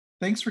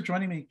Thanks for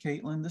joining me,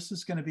 Caitlin. This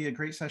is going to be a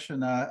great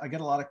session. I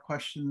get a lot of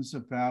questions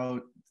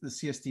about the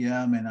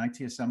CSDM and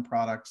ITSM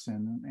products,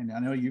 and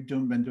I know you've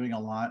been doing a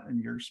lot in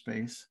your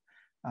space.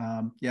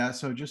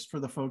 So just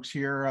for the folks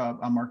here,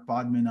 I'm Mark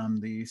Bodman.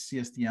 I'm the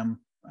CSDM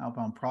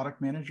Outbound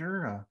Product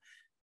Manager.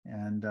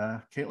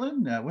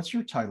 Caitlin, what's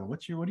your title?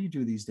 What do you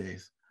do these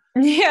days?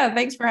 Yeah,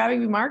 thanks for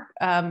having me, Mark.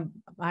 I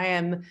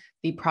am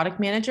the product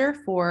manager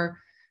for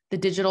the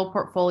digital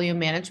portfolio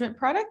management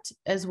product,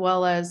 as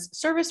well as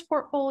service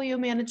portfolio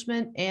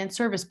management and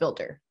service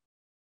builder.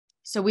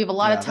 So we have a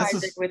lot of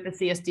ties with the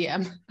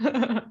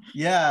CSDM.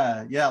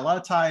 Yeah, a lot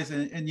of ties.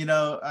 And you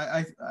know,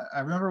 I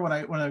remember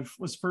when I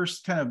was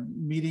first kind of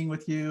meeting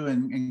with you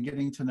and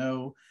getting to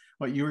know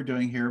what you were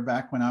doing here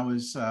back when I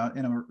was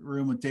in a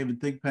room with David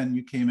Thigpen.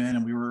 You came in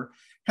and we were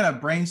kind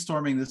of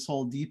brainstorming this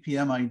whole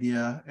DPM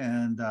idea.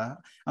 And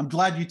I'm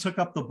glad you took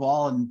up the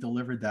ball and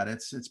delivered that.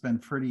 It's been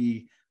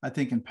pretty, I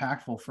think,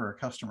 impactful for our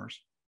customers.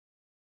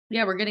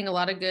 Yeah, we're getting a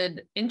lot of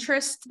good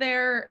interest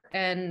there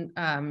and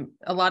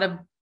a lot of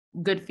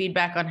good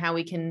feedback on how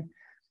we can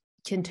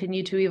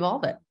continue to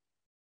evolve it.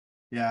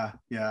 Yeah.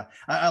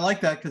 I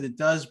like that because it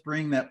does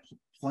bring that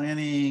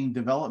planning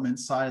development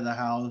side of the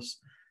house,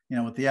 you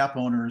know, with the app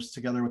owners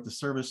together with the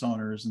service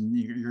owners, and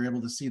you're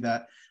able to see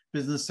that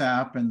business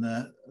app and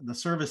the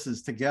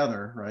services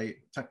together, right?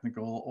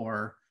 Technical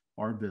or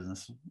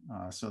business.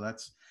 So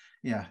that's,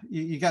 yeah,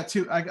 you got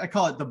two, I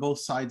call it the both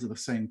sides of the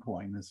same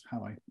coin is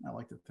how I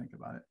like to think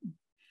about it.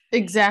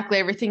 Exactly.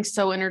 Everything's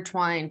so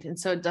intertwined. And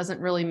so it doesn't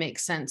really make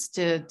sense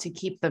to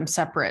keep them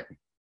separate.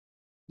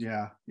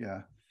 Yeah.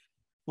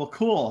 Well,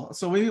 cool.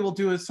 So maybe we'll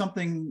do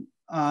something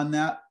on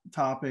that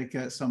topic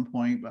at some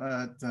point.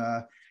 But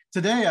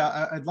today,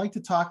 I'd like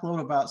to talk a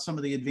little about some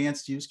of the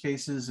advanced use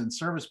cases in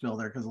Service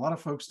Builder, because a lot of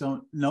folks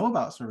don't know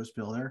about Service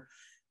Builder,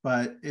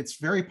 but it's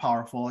very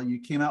powerful. You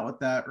came out with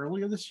that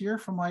earlier this year,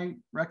 from my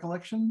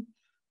recollection.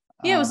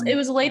 Yeah, it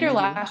was later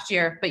last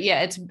year, but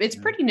yeah, it's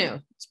pretty new.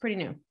 It's pretty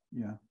new.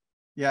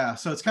 Yeah.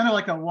 So it's kind of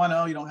like a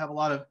 1.0. You don't have a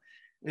lot of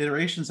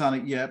iterations on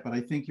it yet, but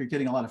I think you're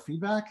getting a lot of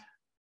feedback.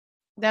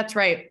 That's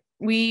right.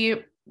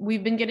 We've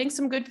been getting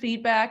some good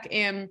feedback,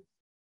 and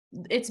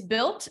it's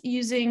built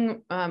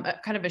using a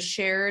kind of a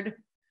shared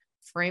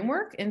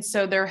framework. And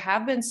so there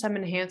have been some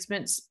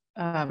enhancements,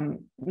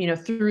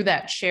 through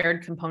that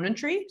shared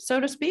componentry, so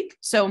to speak.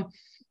 So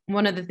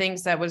one of the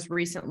things that was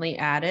recently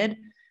added,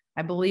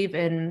 I believe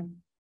in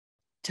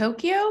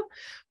Tokyo,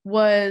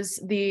 was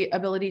the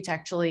ability to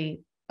actually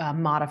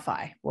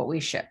modify what we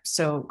ship.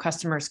 So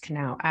customers can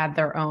now add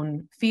their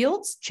own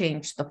fields,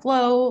 change the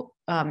flow,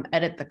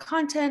 edit the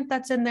content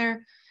that's in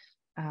there,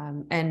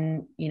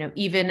 and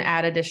even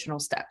add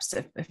additional steps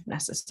if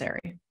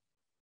necessary.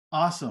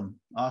 Awesome.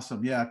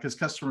 Yeah, because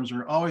customers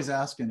are always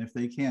asking if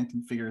they can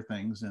configure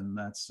things, and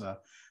that's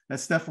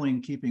definitely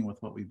in keeping with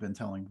what we've been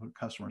telling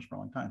customers for a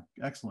long time.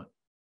 Excellent.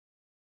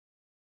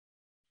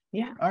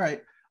 Yeah. All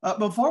right.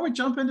 Before we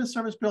jump into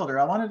Service Builder,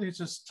 I wanted to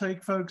just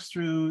take folks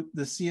through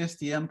the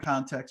CSDM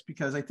context,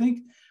 because I think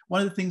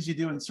one of the things you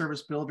do in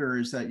Service Builder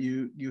is that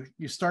you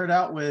start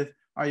out with,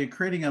 are you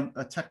creating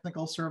a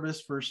technical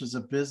service versus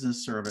a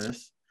business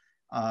service?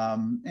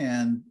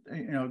 And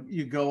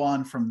you go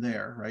on from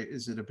there, right?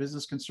 Is it a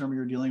business consumer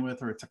you're dealing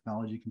with or a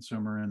technology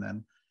consumer? And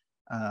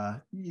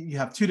then you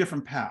have two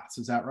different paths.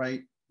 Is that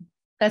right?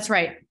 That's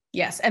right.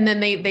 Yes. And then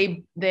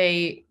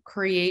they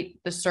create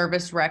the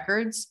service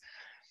records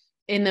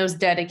in those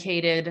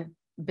dedicated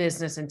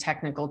business and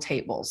technical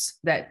tables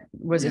that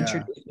was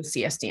introduced with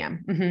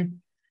CSDM. Mm-hmm.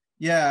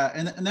 Yeah.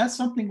 And that's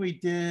something we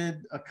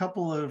did a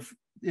couple of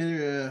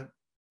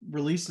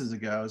releases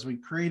ago, is we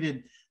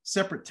created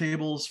separate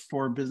tables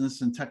for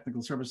business and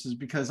technical services,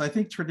 because I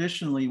think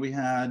traditionally we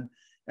had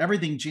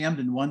everything jammed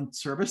in one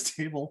service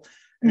table,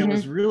 and it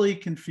was really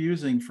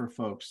confusing for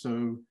folks.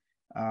 So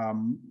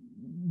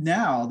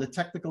now the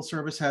technical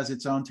service has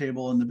its own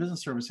table and the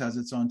business service has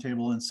its own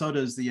table, and so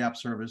does the app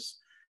service,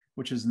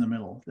 which is in the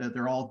middle.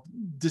 They're all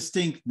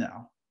distinct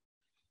now.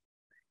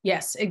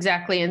 Yes,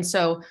 exactly. And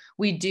so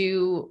we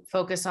do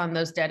focus on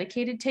those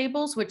dedicated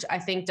tables, which I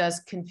think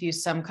does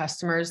confuse some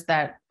customers,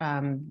 that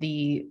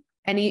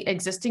any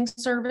existing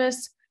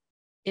service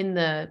in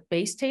the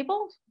base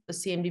table, the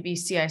CMDB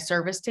CI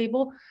service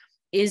table,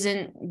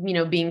 isn't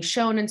being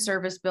shown in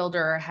Service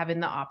Builder or having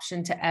the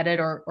option to edit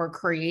or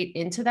create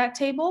into that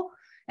table.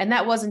 And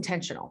that was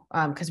intentional,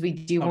 because we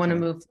do want to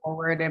move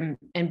forward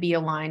and be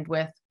aligned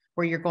with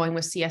where you're going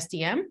with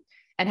CSDM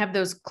and have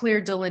those clear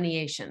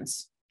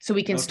delineations, so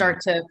we can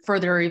start to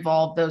further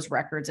evolve those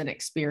records and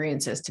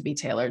experiences to be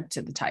tailored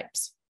to the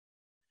types.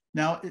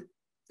 Now,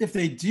 if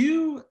they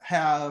do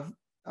have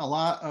a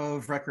lot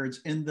of records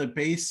in the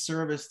base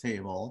service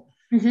table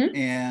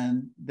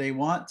and they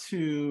want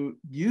to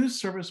use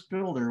Service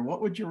Builder,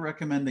 what would you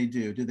recommend they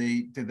do? Do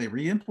they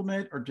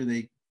re-implement, or do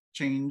they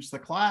change the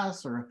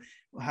class, or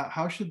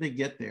how should they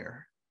get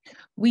there?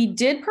 We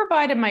did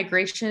provide a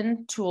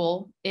migration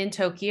tool in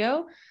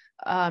Tokyo.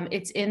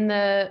 It's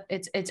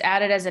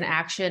added as an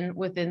action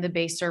within the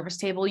base service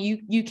table.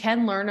 You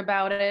can learn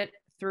about it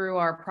through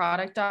our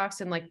product docs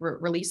and like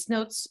release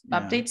notes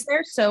updates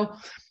there. So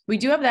we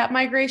do have that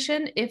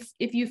migration. If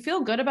you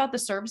feel good about the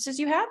services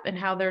you have and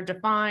how they're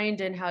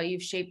defined and how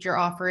you've shaped your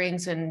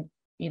offerings and,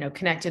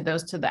 connected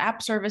those to the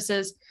app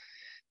services,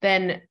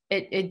 then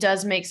it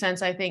does make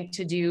sense, I think,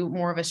 to do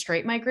more of a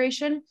straight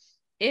migration.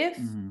 If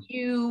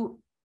you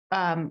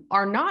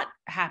are not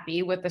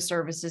happy with the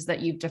services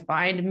that you've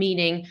defined,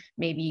 meaning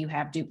maybe you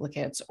have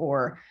duplicates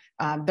or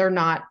they're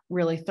not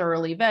really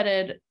thoroughly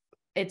vetted,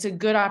 it's a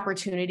good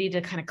opportunity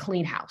to kind of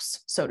clean house,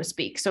 so to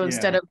speak. So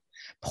instead of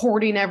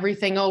porting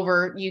everything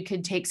over, you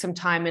could take some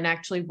time and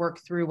actually work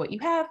through what you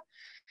have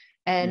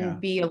and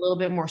be a little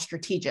bit more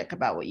strategic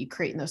about what you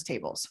create in those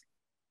tables.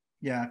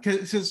 Yeah,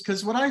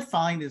 because what I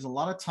find is a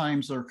lot of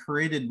times they're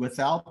created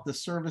without the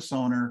service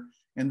owner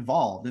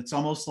involved. It's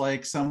almost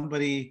like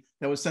somebody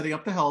that was setting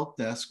up the help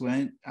desk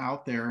went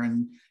out there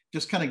and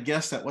just kind of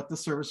guessed at what the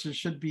services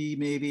should be,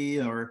 maybe,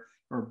 or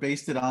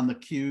based it on the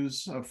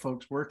queues of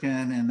folks working,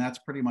 and that's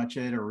pretty much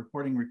it, or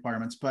reporting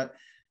requirements. But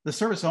the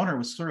service owner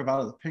was sort of out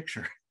of the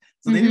picture.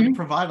 So they didn't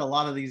provide a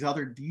lot of these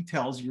other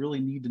details you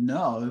really need to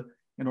know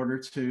in order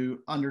to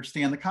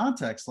understand the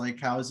context, like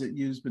how is it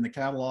used in the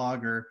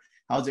catalog, or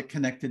how is it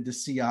connected to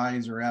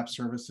CIs or app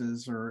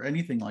services or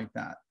anything like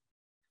that.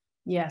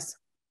 Yes,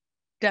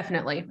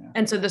 definitely. Yeah.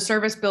 And so the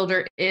service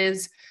builder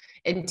is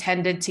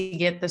intended to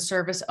get the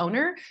service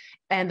owner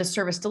and the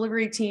service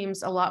delivery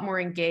teams a lot more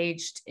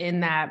engaged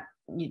in that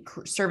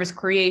service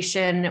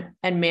creation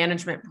and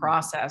management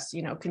process,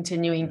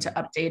 continuing to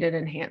update and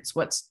enhance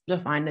what's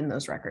defined in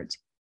those records.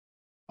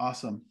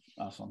 Awesome.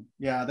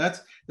 Yeah,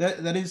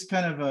 that is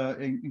kind of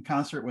in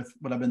concert with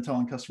what I've been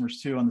telling customers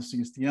too on the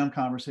CSDM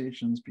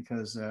conversations,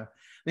 because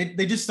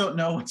they just don't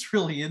know what's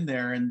really in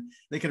there, and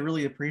they can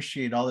really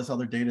appreciate all this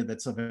other data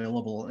that's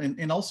available,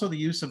 and also the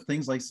use of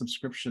things like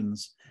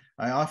subscriptions.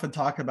 I often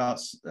talk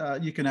about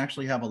you can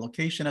actually have a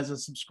location as a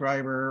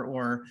subscriber,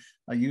 or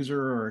a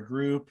user, or a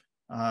group,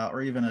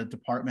 or even a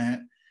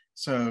department.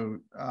 So,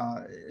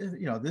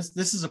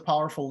 this is a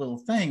powerful little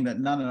thing that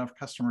not enough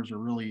customers are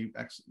really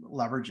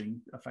leveraging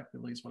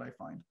effectively, is what I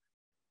find.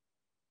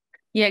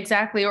 Yeah,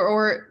 exactly.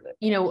 Or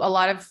a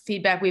lot of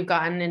feedback we've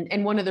gotten,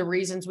 and one of the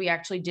reasons we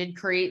actually did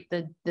create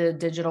the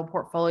digital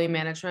portfolio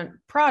management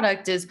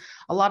product is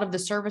a lot of the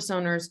service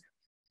owners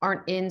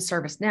aren't in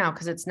ServiceNow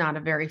because it's not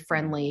a very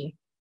friendly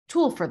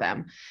tool for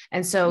them.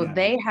 And so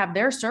they have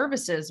their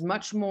services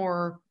much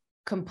more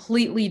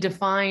completely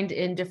defined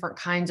in different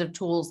kinds of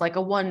tools, like a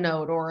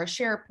OneNote or a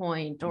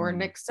SharePoint or an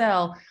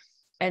Excel.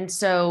 And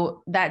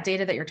so that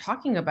data that you're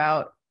talking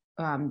about,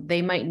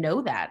 they might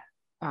know that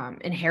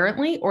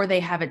inherently, or they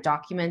have it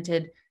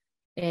documented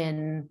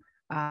in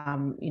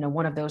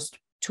one of those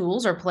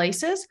tools or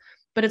places,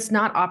 but it's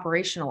not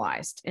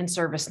operationalized in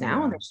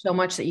ServiceNow. And there's so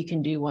much that you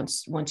can do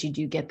once you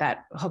do get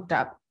that hooked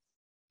up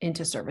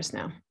into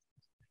ServiceNow.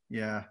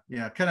 Yeah,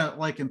 kind of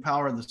like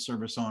empower the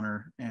service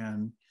owner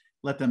and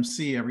let them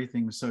see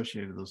everything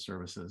associated with those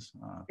services.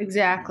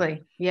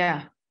 Exactly.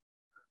 Yeah.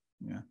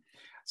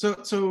 So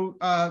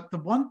the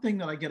one thing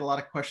that I get a lot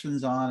of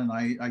questions on, and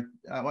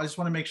I just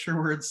want to make sure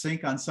we're in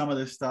sync on some of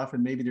this stuff,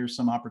 and maybe there's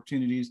some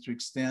opportunities to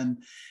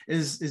extend,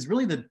 is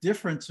really the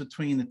difference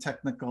between the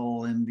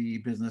technical and the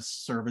business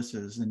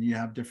services. And you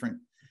have different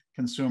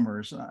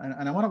consumers,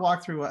 and I want to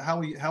walk through how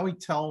we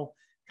tell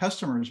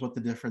customers what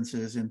the difference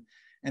is, and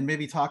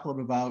maybe talk a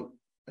little bit about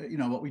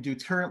what we do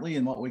currently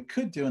and what we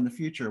could do in the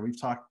future. We've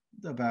talked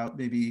about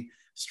maybe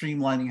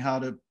streamlining how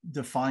to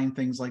define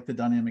things like the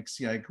dynamic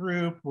CI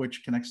group,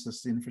 which connects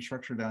us to the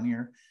infrastructure down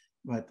here.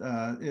 But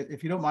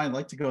if you don't mind, I'd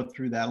like to go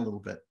through that a little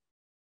bit.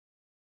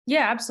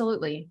 Yeah,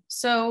 absolutely.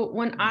 So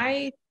when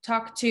I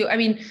talk to,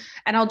 and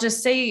I'll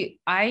just say,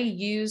 I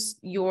use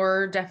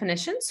your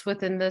definitions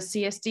within the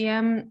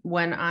CSDM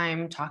when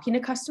I'm talking to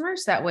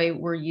customers. That way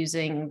we're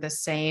using the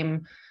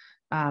same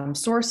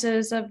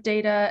sources of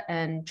data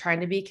and trying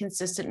to be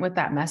consistent with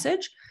that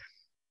message.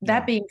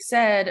 That being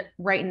said,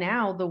 right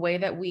now, the way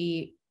that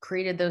we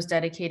created those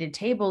dedicated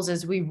tables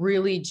is we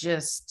really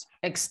just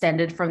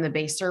extended from the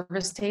base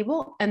service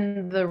table,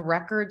 and the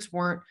records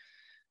weren't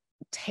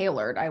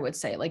tailored, I would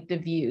say, like the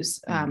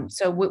views.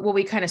 So what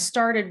we kind of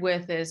started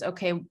with is,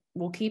 okay,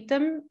 we'll keep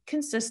them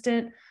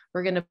consistent.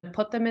 We're going to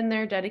put them in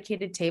their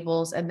dedicated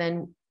tables, and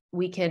then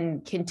we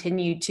can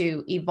continue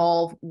to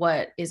evolve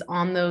what is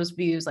on those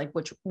views, like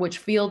which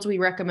fields we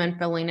recommend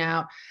filling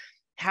out,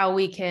 how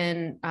we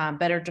can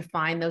better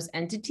define those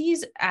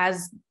entities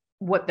as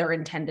what they're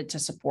intended to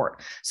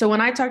support. So when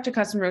I talk to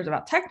customers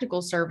about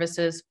technical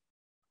services,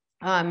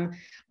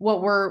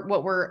 what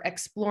we're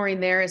exploring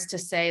there is to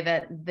say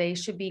that they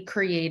should be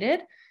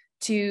created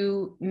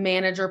to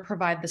manage or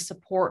provide the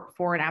support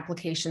for an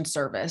application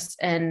service.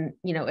 And,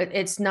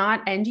 it's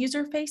not end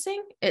user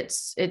facing.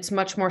 It's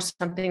much more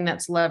something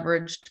that's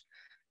leveraged,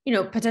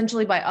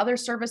 potentially by other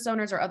service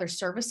owners or other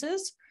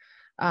services,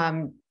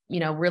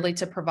 really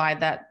to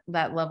provide that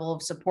level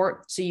of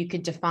support. So you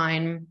could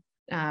define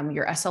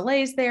your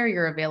SLAs there,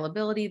 your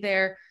availability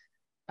there.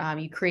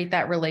 You create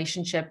that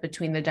relationship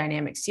between the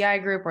dynamic CI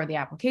group or the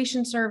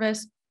application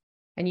service.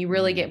 and you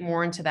really get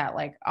more into that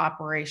like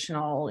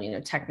operational,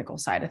 technical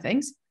side of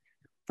things.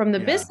 From the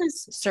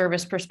business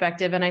service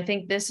perspective, and I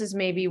think this is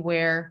maybe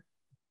where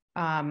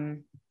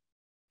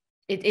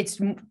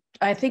it's,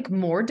 I think,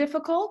 more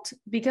difficult,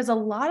 because a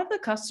lot of the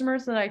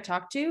customers that I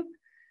talk to,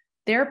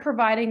 they're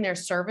providing their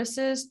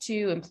services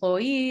to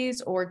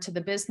employees or to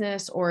the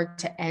business or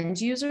to end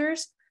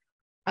users.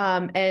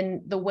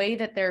 And the way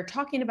that they're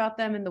talking about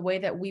them and the way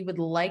that we would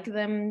like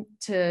them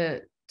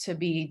to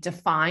be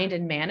defined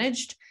and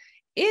managed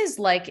is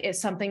like it's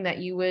something that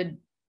you would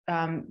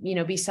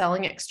be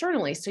selling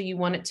externally. So you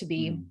want it to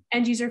be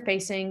end user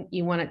facing.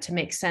 You want it to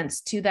make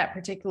sense to that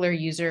particular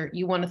user.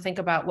 You want to think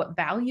about what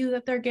value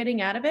that they're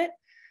getting out of it,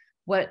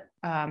 what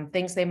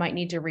things they might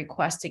need to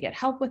request to get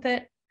help with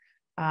it,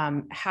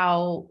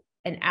 how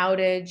an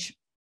outage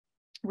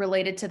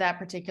related to that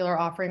particular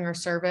offering or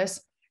service,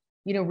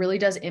 really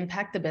does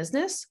impact the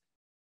business.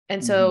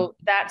 And so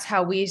that's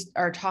how we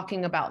are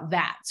talking about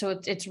that. So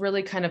it's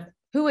really kind of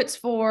who it's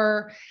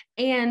for,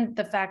 and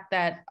the fact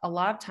that a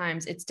lot of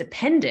times it's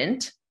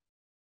dependent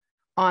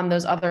on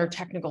those other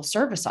technical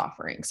service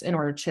offerings in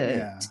order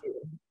to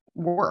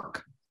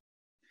work.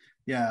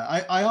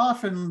 Yeah, I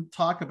often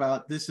talk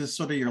about this as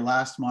sort of your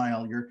last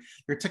mile. Your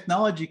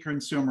technology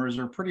consumers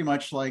are pretty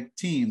much like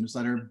teams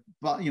that are,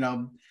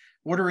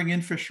 ordering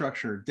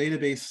infrastructure,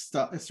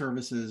 database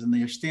services, and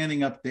they're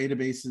standing up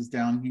databases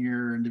down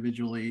here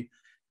individually.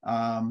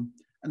 And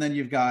then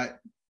you've got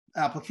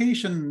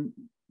application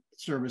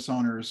service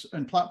owners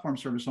and platform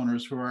service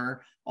owners who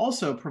are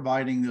also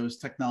providing those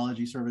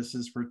technology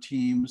services for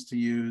teams to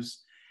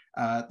use.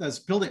 That's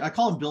building, I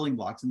call them building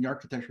blocks in the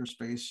architecture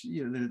space.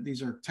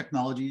 These are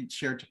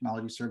shared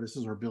technology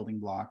services or building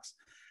blocks.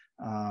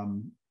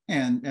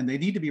 And they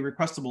need to be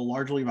requestable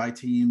largely by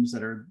teams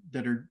that are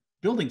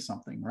building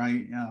something,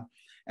 right?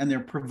 And they're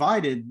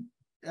provided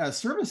as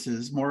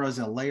services more as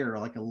a layer,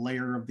 like a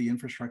layer of the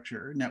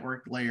infrastructure,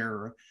 network layer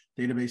or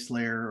database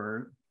layer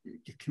or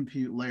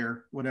compute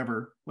layer,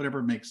 whatever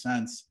makes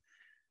sense.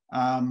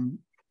 And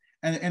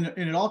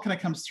it all kind of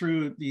comes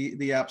through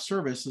the app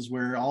service, is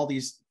where all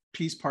these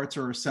piece parts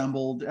are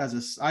assembled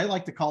as I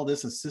like to call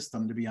this a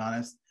system, to be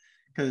honest,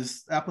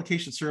 because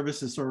application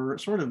service is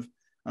sort of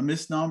a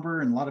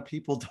misnomer, and a lot of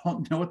people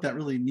don't know what that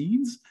really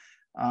means.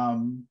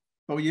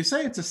 But when you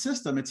say it's a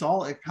system, it's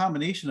all a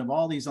combination of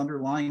all these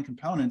underlying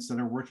components that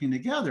are working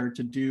together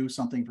to do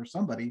something for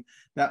somebody.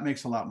 That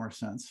makes a lot more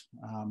sense.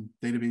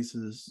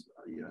 Databases,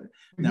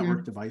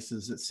 network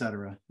devices, et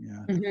cetera.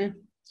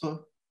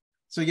 So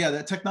yeah,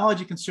 that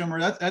technology consumer,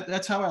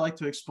 that's how I like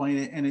to explain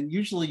it. And then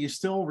usually you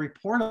still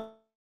report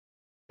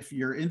if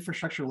your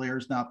infrastructure layer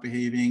is not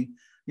behaving.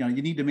 You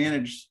need to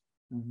manage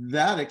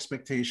that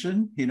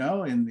expectation, in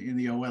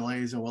the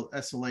OLAs or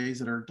SLAs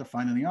that are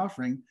defined in the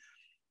offering.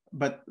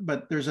 But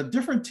there's a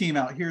different team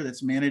out here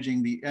that's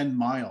managing the end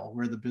mile,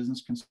 where the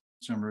business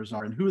consumers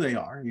are and who they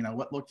are,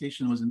 what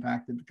location was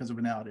impacted because of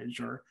an outage,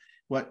 or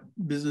what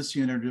business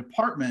unit or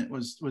department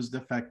was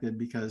affected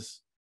because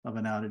of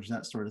an outage,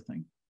 that sort of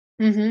thing.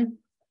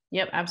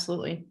 Yep,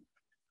 absolutely.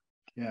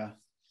 Yeah.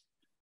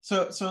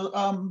 So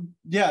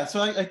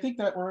I think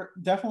that we're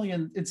definitely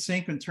in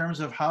sync in terms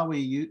of how we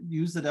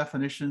use the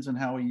definitions and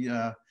how we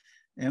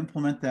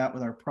implement that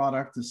with our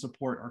product to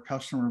support our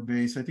customer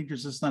base. I think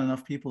there's just not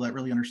enough people that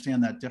really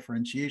understand that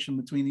differentiation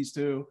between these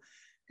two.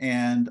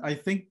 And I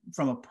think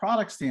from a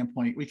product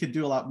standpoint, we could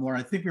do a lot more.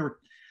 I think we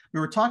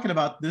were talking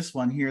about this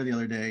one here the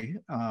other day,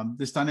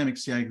 this dynamic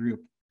CI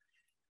group.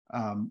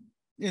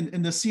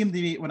 In the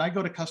CMDB, when I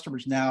go to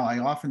customers now, I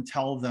often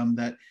tell them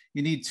that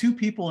you need 2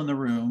 people in the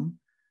room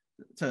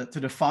to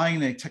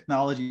define a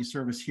technology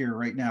service here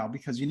right now,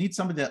 because you need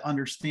somebody that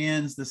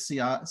understands the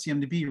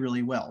CMDB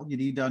really well. You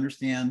need to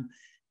understand,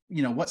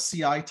 what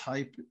CI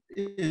type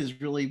is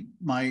really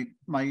my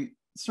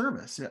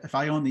service. If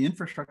I own the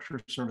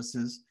infrastructure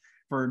services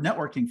for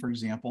networking, for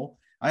example,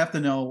 I have to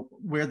know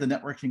where the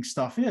networking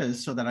stuff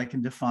is so that I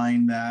can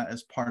define that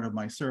as part of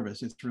my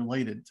service. It's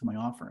related to my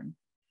offering.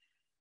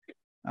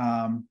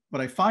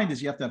 What I find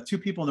is you have to have 2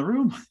 people in the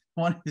room.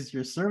 One is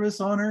your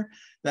service owner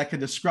that can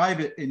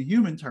describe it in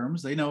human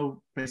terms. They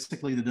know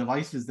basically the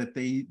devices that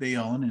they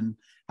own and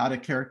how to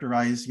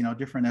characterize,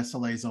 different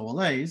SLAs,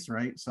 OLAs,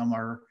 right? Some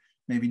are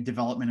maybe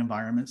development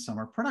environments, some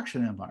are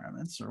production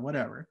environments or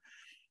whatever.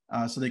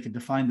 So they can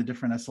define the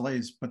different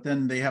SLAs, but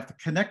then they have to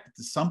connect it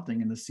to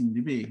something in the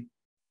CMDB.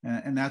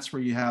 And that's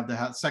where you have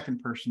the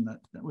second person that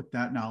with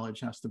that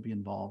knowledge has to be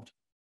involved.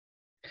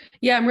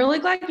 Yeah, I'm really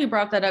glad you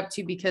brought that up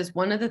too, because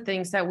one of the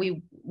things that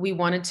we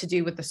wanted to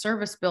do with the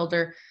Service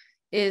Builder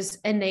is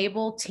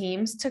enable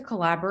teams to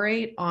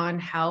collaborate on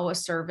how a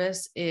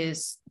service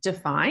is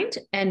defined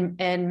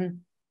and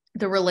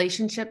the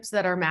relationships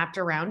that are mapped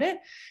around it.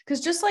 Because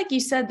just like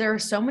you said, there are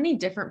so many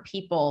different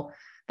people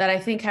that I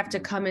think have to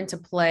come into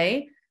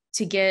play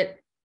to get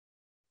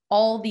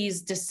all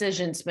these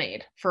decisions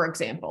made, for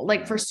example.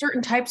 Like for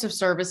certain types of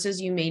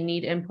services, you may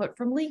need input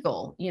from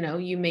legal,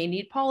 you may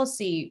need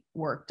policy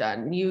work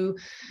done. You'll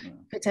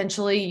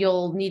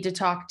need to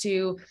talk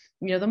to,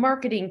 the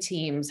marketing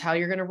teams, how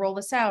you're going to roll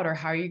this out or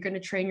how you're going to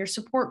train your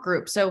support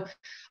group. So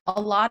a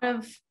lot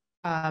of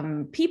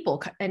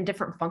people and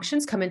different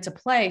functions come into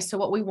play. So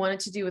what we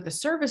wanted to do with the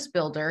service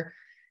builder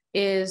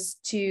is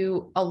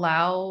to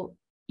allow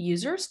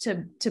users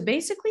to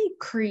basically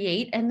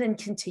create and then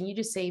continue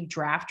to save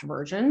draft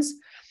versions.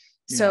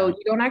 So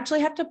you don't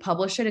actually have to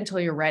publish it until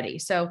you're ready.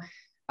 So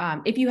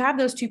if you have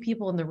those two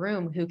people in the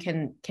room who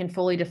can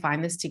fully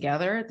define this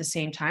together at the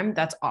same time,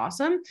 that's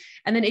awesome.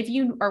 And then if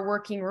you are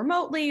working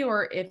remotely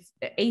or if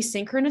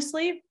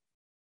asynchronously,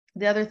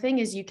 the other thing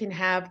is you can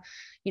have,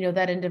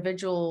 that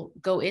individual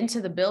go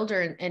into the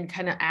builder and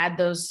kind of add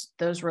those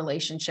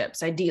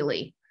relationships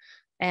ideally.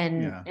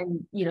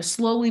 And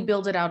slowly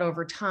build it out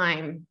over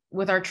time.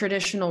 With our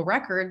traditional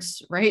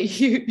records, right?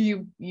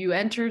 You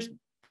enter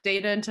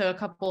data into a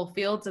couple of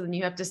fields and then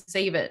you have to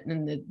save it,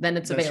 and then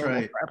it's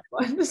available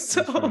for everyone.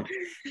 So,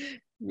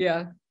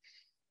 yeah,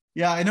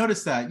 I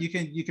noticed that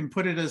you can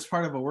put it as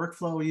part of a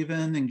workflow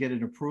even and get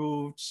it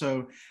approved.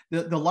 So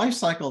the life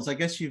cycles, I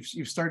guess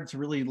you've started to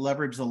really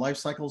leverage the life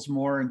cycles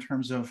more in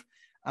terms of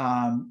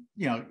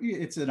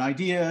it's an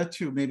idea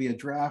to maybe a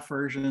draft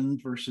version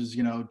versus,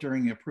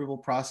 during the approval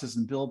process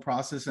and build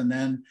process. And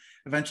then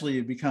eventually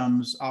it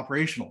becomes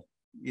operational,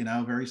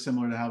 very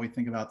similar to how we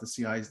think about the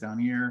CIs down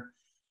here.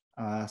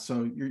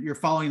 So you're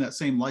following that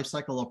same life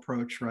cycle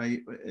approach,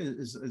 right?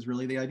 Is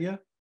really the idea?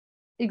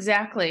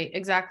 Exactly.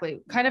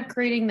 Kind of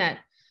creating that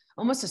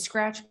almost a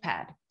scratch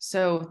pad.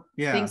 So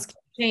things can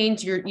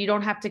change. You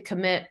don't have to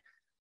commit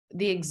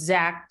the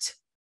exact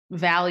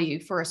value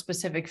for a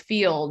specific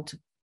field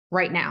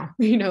right now,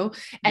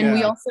 and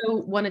we also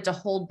wanted to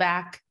hold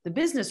back the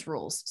business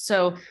rules.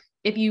 So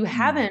if you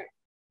haven't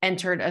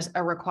entered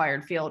a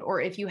required field, or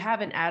if you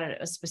haven't added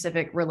a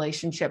specific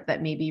relationship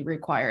that may be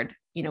required,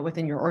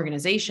 within your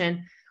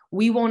organization,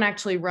 we won't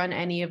actually run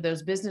any of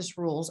those business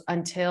rules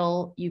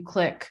until you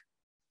click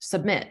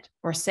submit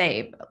or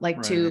save,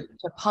 to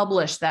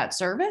publish that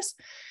service.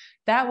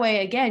 That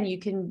way, again,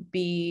 it can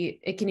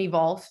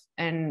evolve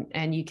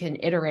and you can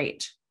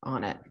iterate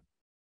on it.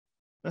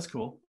 That's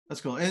cool.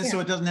 And so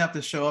it doesn't have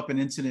to show up in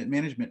incident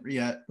management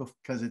yet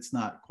because it's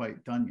not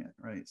quite done yet,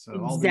 right? So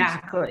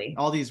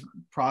all these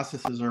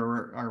processes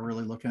are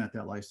really looking at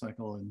that life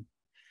cycle and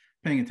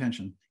paying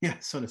attention.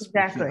 So to speak.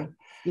 Exactly.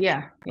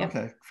 Yeah.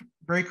 Okay.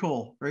 Very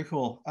cool.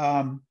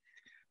 And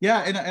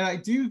I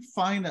do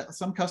find that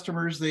some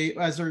customers,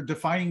 as they're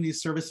defining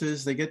these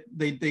services,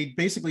 they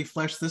basically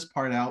flesh this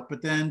part out,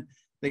 but then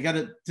they got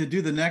to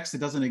do the next. It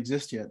doesn't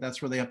exist yet.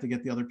 That's where they have to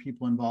get the other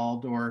people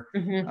involved, or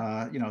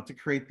to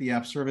create the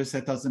app service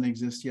that doesn't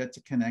exist yet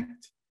to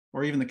connect,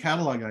 or even the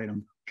catalog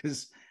item,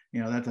 because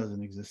that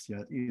doesn't exist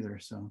yet either.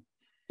 So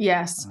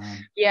yes,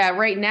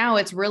 right now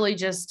it's really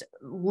just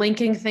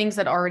linking things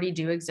that already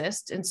do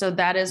exist, and so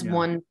that is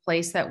one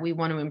place that we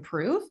want to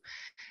improve.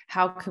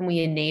 How can we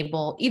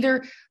enable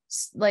either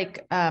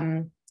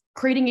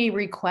creating a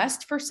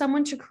request for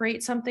someone to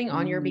create something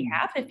on your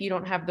behalf if you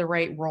don't have the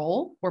right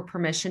role or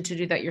permission to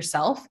do that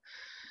yourself,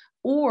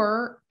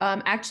 or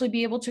actually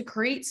be able to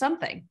create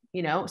something,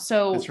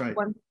 So that's right.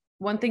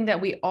 One thing that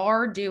we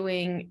are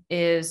doing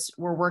is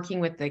we're working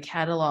with the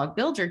catalog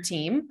builder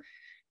team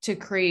to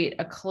create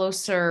a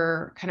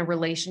closer kind of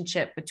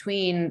relationship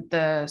between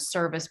the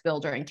service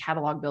builder and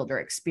catalog builder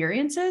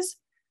experiences,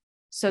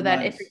 so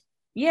that if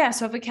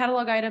a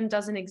catalog item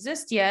doesn't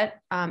exist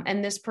yet,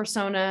 and this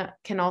persona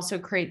can also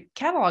create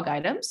catalog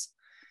items,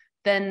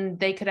 then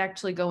they could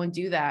actually go and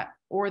do that.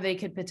 Or they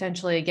could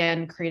potentially,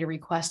 again, create a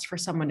request for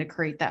someone to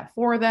create that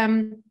for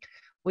them.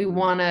 We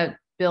want to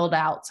build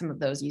out some of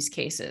those use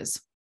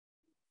cases.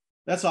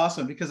 That's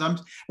awesome, because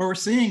what we're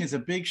seeing is a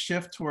big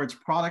shift towards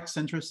product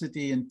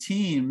centricity and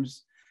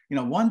teams.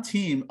 One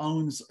team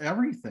owns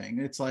everything.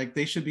 It's like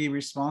they should be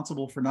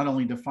responsible for not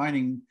only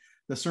defining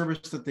the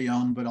service that they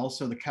own, but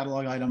also the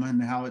catalog item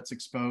and how it's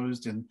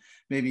exposed, and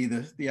maybe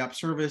the app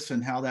service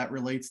and how that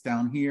relates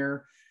down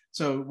here.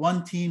 So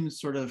one team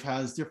sort of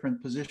has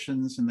different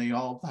positions, and they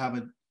all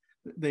have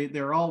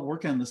they're all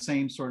working on the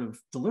same sort of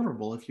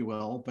deliverable, if you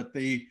will, but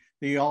they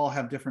all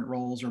have different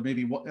roles. Or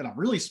maybe in a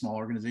really small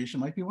organization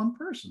might be one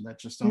person that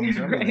just owns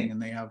everything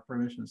and they have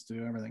permissions to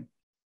do everything.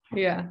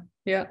 Yeah.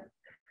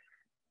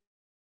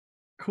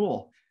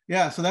 Cool.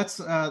 Yeah. So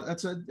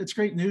it's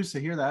great news to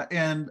hear that.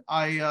 And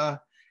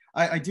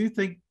I do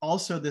think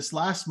also this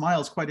last mile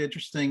is quite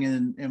interesting,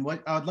 and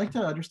what I'd like to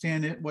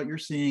understand what you're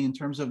seeing in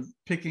terms of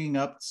picking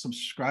up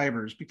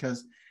subscribers,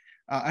 because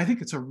I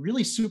think it's a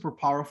really super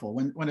powerful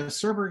when a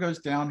server goes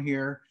down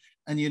here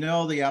and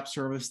the app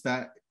service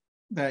that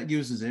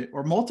uses it,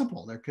 or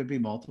there could be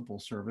multiple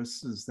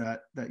services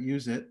that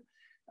use it,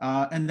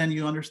 and then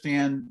you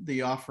understand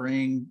the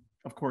offering,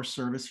 of course,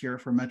 service here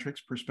from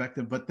metrics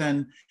perspective. But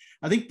then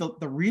I think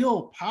the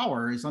real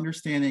power is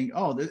understanding,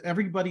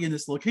 everybody in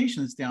this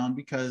location is down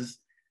because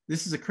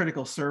this is a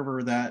critical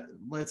server that,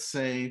 let's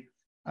say,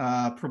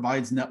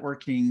 provides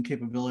networking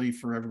capability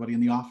for everybody in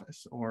the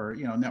office, or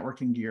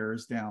networking gear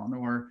is down,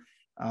 or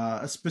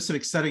a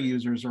specific set of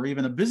users, or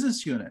even a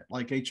business unit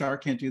like HR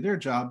can't do their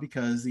job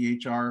because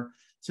the HR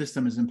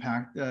system is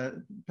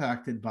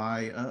impacted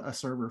by a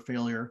server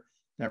failure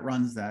that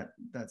runs that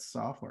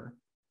software.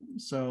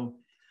 So,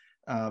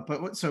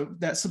 so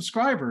that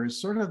subscriber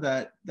is sort of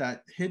that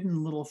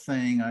hidden little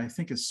thing I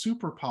think is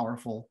super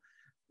powerful,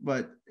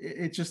 but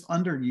it's just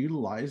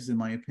underutilized in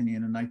my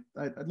opinion. And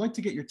I'd like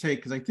to get your take,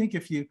 because I think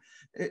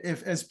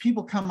if as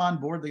people come on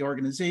board the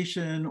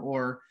organization,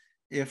 or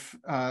if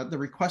the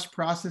request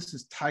process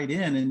is tied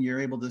in and you're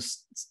able to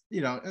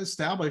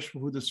establish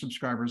who the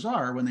subscribers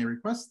are when they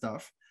request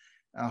stuff,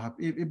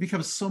 it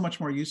becomes so much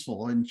more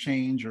useful in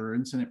change or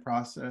incident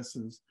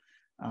processes.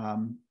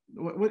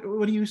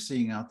 What are you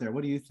seeing out there?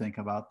 What do you think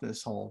about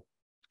this whole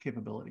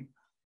capability?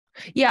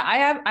 Yeah,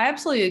 I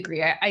absolutely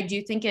agree. I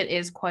do think it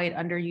is quite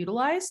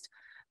underutilized.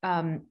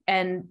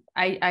 And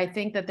I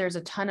think that there's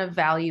a ton of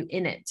value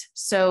in it.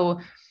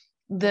 So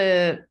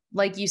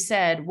like you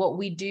said, what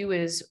we do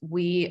is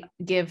we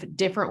give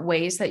different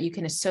ways that you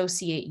can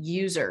associate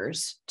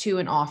users to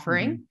an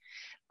offering.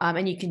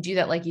 And you can do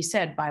that, like you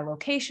said, by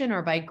location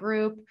or by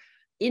group,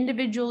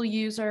 individual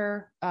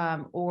user,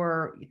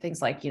 or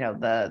things like,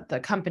 the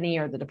company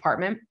or the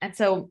department. And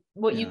so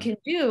what you can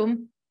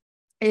do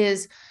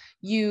is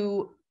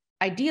you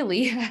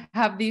ideally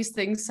have these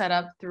things set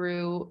up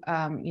through,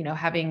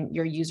 having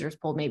your users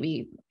pulled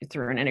maybe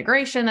through an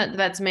integration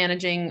that's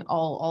managing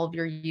all of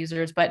your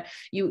users, but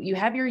you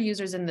have your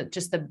users in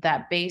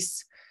that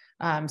base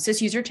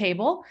sys user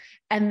table.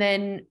 And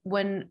then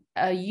when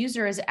a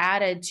user is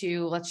added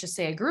to, let's just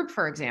say a group,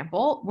 for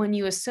example, when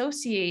you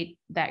associate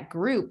that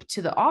group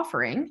to the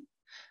offering,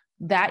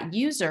 that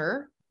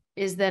user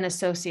is then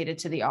associated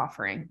to the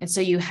offering. And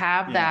so you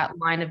have that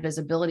line of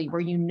visibility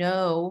where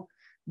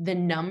the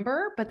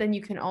number, but then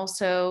you can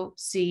also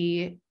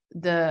see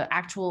the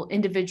actual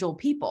individual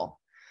people.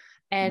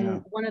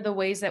 And one of the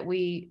ways that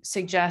we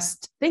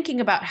suggest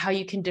thinking about how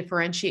you can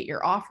differentiate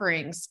your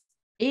offerings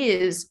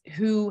is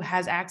who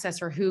has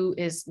access or who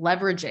is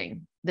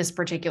leveraging this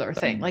particular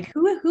thing. Like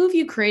who have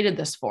you created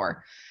this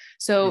for?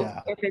 So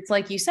if it's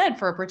like you said,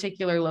 for a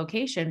particular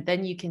location,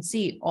 then you can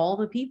see all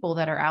the people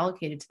that are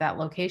allocated to that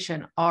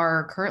location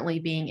are currently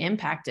being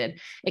impacted.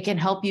 It can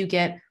help you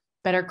get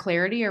better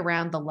clarity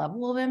around the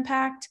level of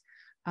impact,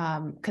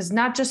 because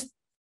not just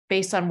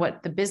based on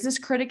what the business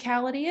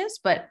criticality is,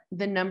 but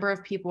the number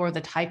of people or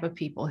the type of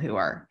people who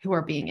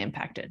are being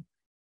impacted.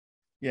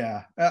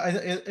 Yeah, I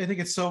think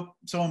it's so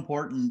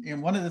important.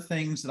 And one of the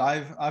things that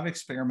I've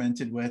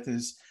experimented with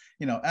is,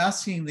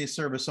 asking the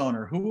service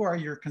owner, who are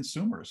your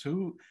consumers?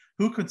 Who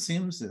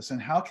consumes this,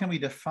 and how can we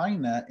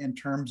define that in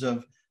terms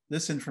of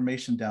this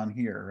information down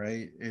here,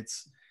 right?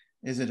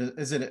 Is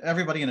it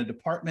everybody in a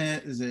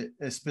department? Is it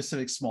a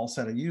specific small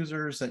set of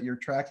users that you're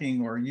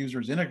tracking, or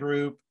users in a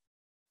group?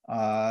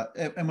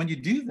 And when you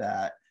do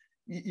that,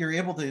 you're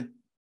able to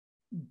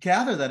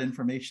gather that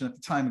information at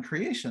the time of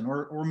creation,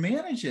 or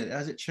manage it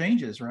as it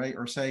changes, right?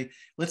 Or say,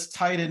 let's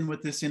tie it in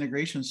with this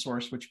integration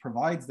source, which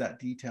provides that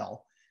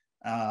detail.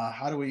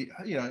 How do we,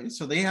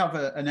 so they have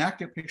an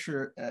active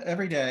picture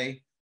every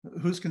day,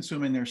 who's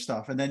consuming their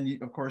stuff. And then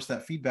of course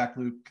that feedback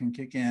loop can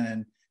kick in,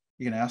 and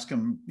you can ask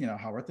them,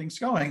 how are things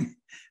going?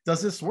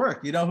 Does this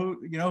work?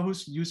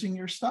 Who's using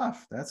your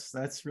stuff?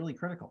 That's really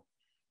critical.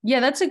 Yeah,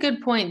 that's a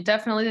good point.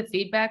 Definitely the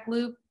feedback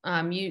loop.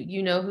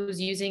 You know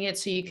who's using it,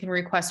 so you can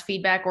request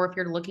feedback, or if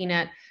you're looking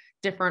at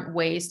different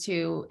ways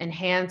to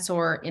enhance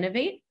or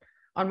innovate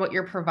on what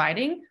you're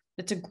providing,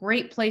 it's a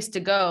great place to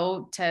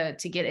go to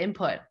get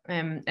input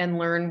and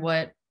learn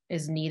what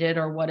is needed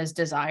or what is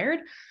desired.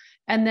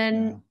 And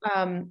then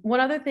one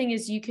other thing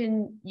is you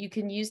can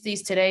use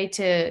these today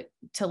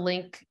to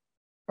link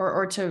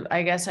or to,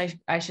 I guess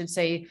I should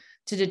say,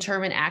 to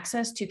determine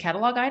access to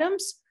catalog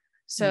items.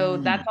 So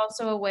that's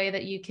also a way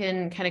that you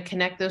can kind of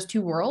connect those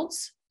two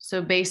worlds.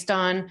 So based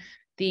on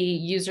the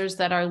users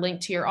that are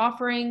linked to your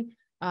offering,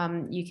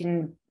 you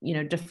can,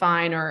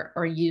 define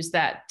or use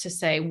that to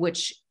say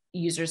which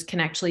users can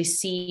actually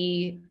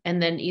see,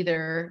 and then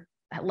either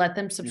let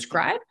them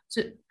subscribe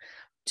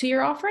to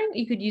your offering.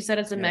 You could use that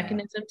as a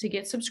mechanism to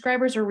get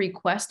subscribers or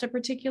request a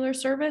particular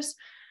service.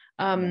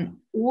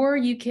 Or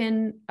you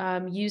can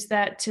use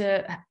that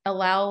to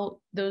allow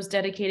those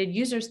dedicated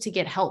users to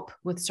get help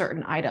with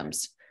certain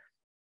items.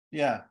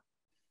 Yeah.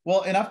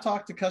 Well, and I've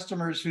talked to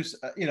customers who's,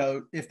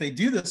 if they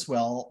do this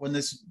well, when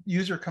this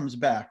user comes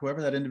back,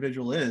 whoever that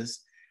individual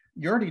is,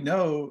 you already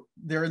know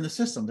they're in the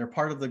system. They're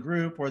part of the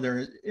group, or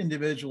they're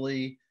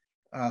individually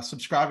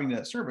subscribing to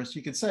that service.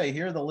 You could say,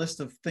 here are the list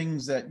of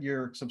things that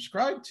you're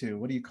subscribed to.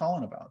 What are you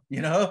calling about?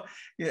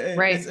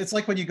 Right. It's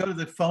like when you go to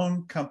the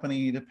phone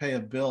company to pay a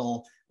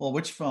bill. Well,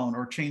 which phone,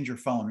 or change your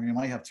phone? You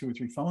might have 2 or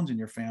 3 phones in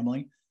your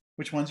family.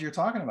 Which ones you're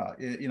talking about?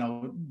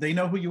 They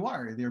know who you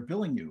are. They're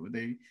billing you.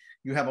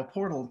 You have a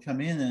portal to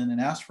come in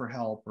and ask for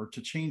help, or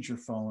to change your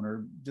phone,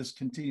 or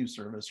discontinue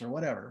service, or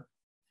whatever.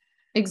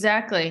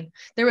 Exactly.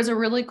 There was a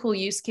really cool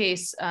use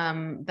case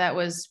that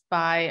was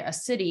by a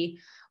city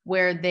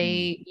where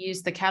they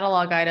use the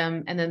catalog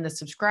item and then the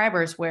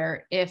subscribers,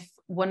 where if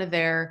one of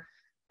their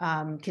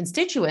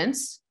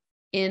constituents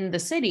in the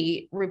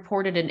city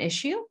reported an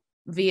issue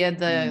via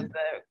the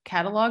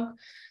catalog,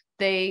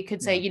 they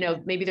could say,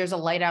 maybe there's a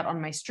light out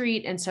on my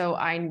street. And so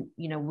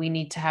we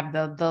need to have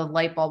the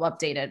light bulb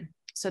updated.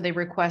 So they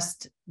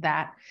request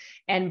that.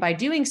 And by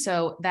doing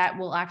so, that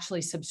will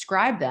actually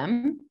subscribe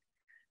them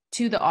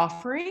to the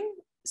offering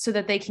so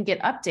that they can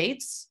get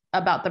updates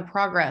about the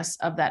progress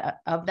of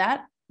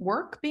that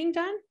work being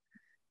done.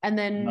 And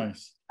then,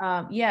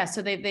 nice.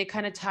 So they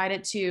kind of tied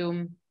it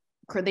to,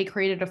 they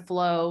created a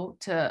flow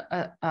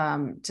to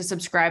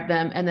subscribe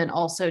them, and then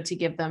also to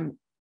give them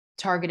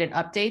targeted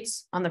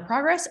updates on the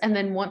progress. And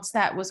then once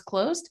that was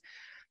closed,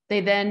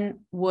 they then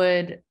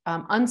would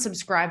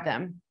unsubscribe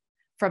them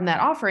from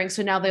that offering.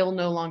 So now they will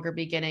no longer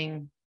be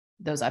getting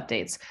those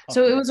updates.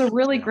 So it was a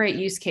really great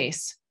use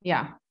case.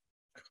 Yeah.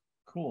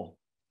 Cool.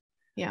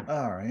 Yeah.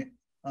 All right.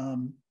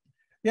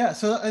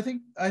 So I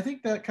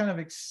think that kind of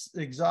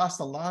exhausts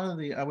a lot of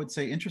the, I would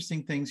say,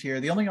 interesting things here.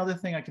 The only other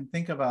thing I can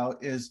think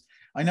about is,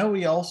 I know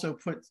we also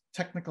put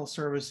technical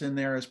service in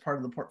there as part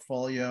of the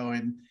portfolio,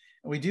 and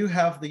we do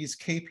have these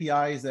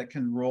KPIs that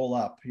can roll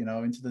up,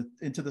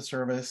 into the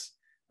service,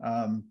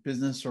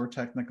 business or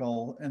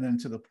technical, and then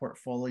to the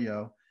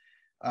portfolio.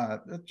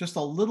 Just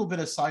a little bit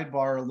of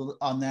sidebar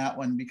on that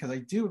one, because I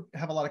do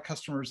have a lot of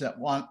customers that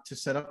want to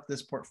set up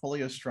this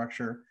portfolio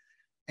structure.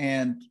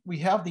 And we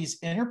have these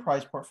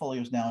enterprise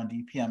portfolios now in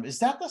DPM. Is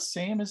that the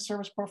same as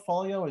service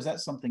portfolio? Is that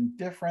something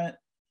different?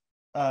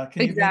 Can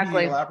you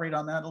maybe elaborate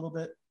on that a little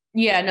bit?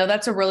 Yeah, no,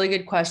 that's a really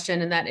good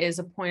question. And that is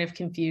a point of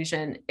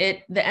confusion.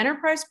 The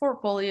enterprise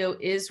portfolio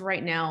is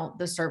right now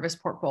the service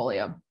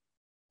portfolio.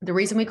 The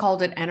reason we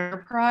called it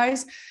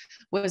enterprise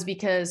was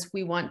because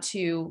we want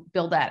to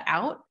build that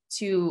out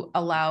to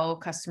allow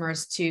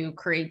customers to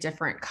create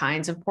different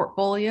kinds of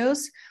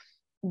portfolios.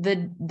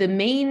 The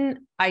main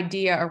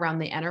idea around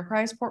the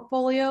enterprise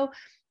portfolio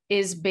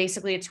is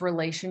basically its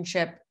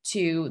relationship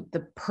to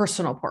the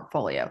personal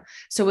portfolio.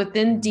 So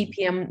within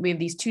DPM, we have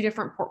these two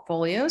different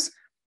portfolios.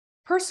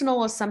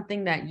 Personal is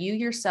something that you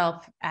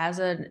yourself as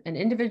an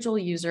individual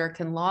user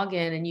can log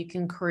in and you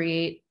can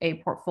create a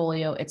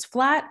portfolio. It's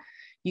flat.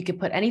 You can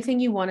put anything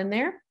you want in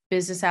there: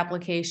 business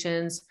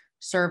applications,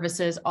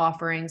 services,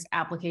 offerings,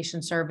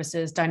 application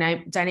services,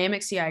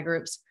 dynamic CI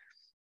groups.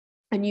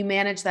 And you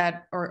manage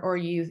that, or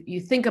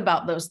you think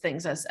about those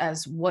things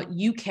as what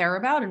you care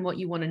about and what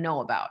you want to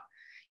know about.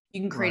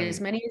 You can create as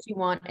many as you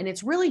want, and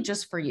it's really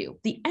just for you.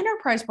 The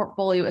enterprise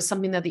portfolio is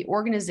something that the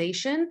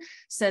organization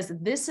says,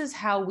 this is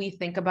how we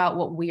think about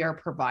what we are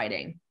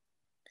providing.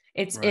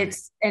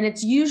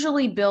 It's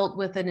usually built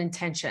with an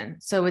intention.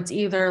 So it's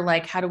either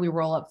like, how do we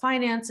roll up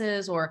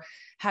finances, or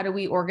how do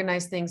we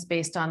organize things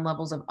based on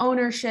levels of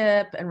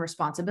ownership and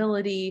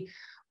responsibility,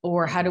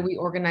 or how do we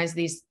organize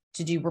these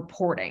to do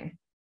reporting?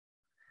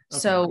 Okay.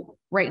 So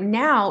right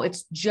now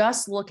it's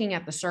just looking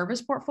at the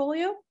service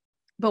portfolio.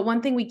 But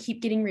one thing we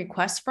keep getting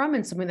requests from,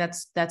 and something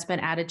that's been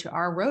added to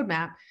our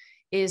roadmap,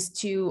 is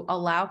to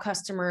allow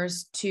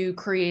customers to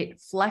create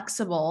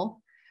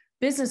flexible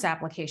business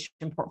application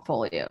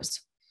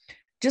portfolios.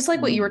 Just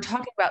like what you were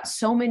talking about,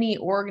 so many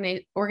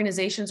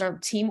organizations are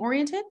team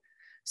oriented.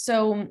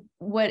 So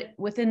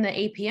within the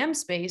APM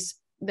space,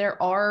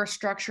 there are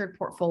structured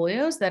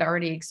portfolios that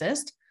already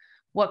exist.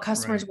 What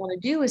customers want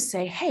to do is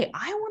say, hey,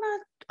 I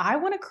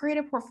want to create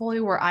a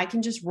portfolio where I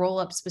can just roll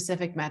up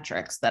specific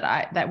metrics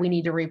that we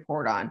need to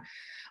report on.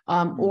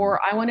 Or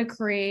I want to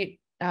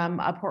create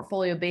a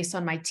portfolio based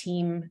on my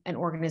team and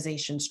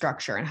organization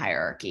structure and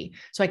hierarchy.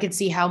 So I could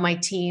see how my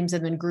teams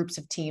and then groups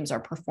of teams are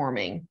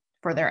performing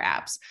for their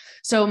apps.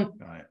 So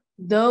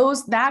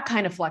that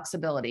kind of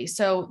flexibility.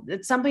 So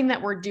it's something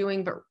that we're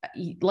doing, but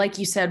like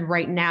you said,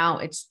 right now,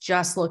 it's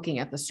just looking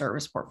at the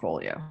service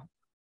portfolio.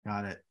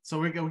 Got it. So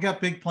we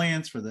got big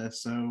plans for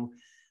this. So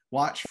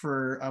watch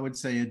for, I would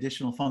say,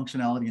 additional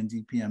functionality in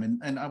DPM,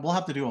 and we'll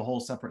have to do a whole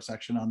separate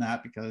section on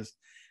that, because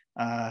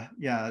that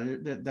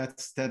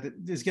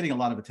is getting a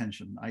lot of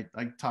attention. I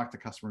talk to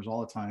customers all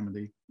the time, and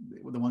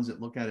the ones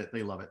that look at it,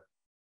 they love it.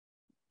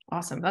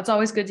 Awesome. That's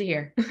always good to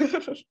hear.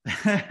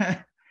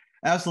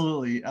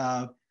 Absolutely.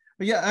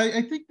 But yeah,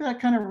 I think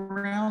that kind of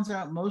rounds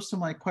out most of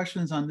my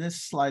questions on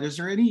this slide. Is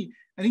there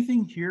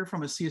anything here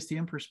from a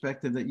CSDM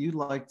perspective that you'd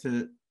like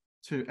to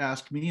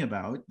ask me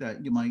about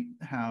that you might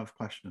have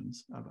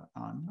questions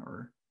on,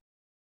 or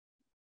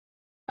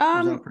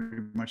is that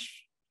pretty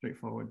much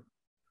straightforward?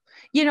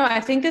 I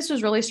think this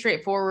was really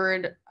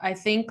straightforward. I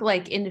think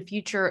like in the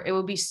future, it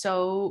would be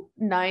so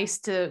nice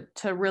to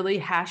really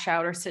hash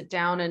out or sit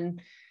down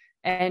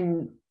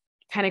and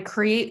kind of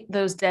create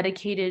those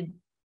dedicated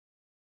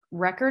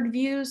record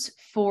views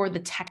for the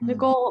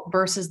technical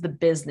versus the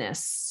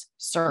business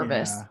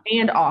service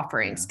and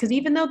offerings. Because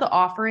even though the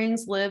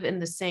offerings live in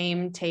the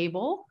same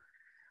table,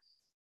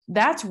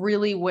 that's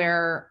really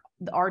where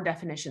our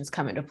definitions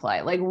come into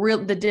play. Like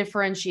the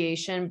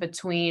differentiation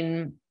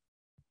between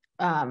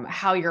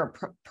how you're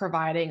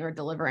providing or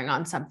delivering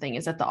on something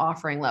is at the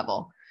offering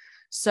level.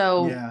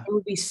 So Yeah. it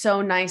would be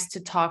so nice to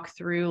talk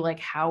through like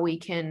how we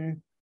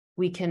can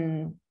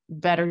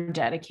better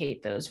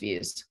dedicate those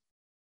views.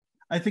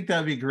 I think that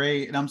would be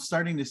great. And I'm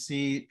starting to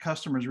see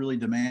customers really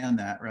demand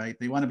that, right?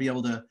 They want to be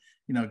able to,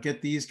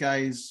 get these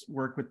guys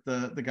work with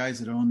the guys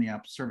that own the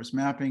app service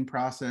mapping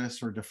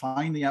process, or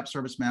define the app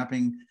service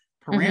mapping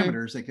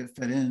parameters that get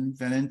fed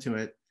into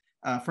it.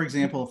 For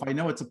example, if I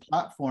know it's a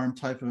platform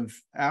type of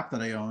app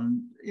that I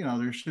own,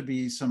 there should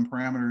be some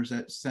parameters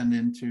that send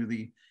into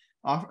the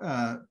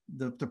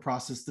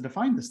process to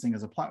define this thing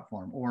as a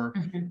platform, or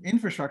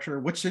infrastructure.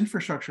 Which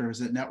infrastructure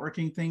is it?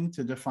 Networking thing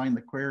to define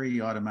the query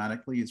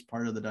automatically as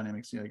part of the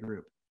dynamic CI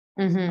group.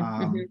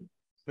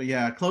 But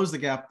yeah, close the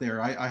gap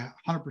there. I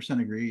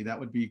 100% agree. That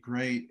would be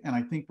great. And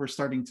I think we're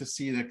starting to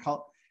see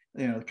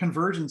the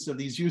convergence of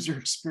these user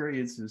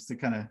experiences to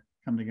kind of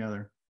come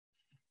together.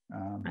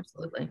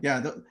 Absolutely.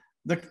 Yeah.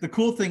 The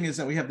cool thing is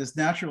that we have this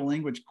natural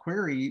language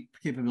query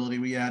capability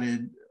we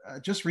added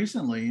just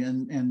recently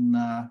in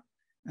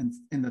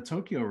the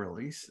Tokyo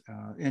release,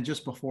 and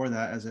just before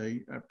that as a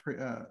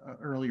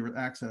early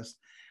access.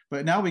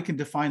 But now we can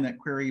define that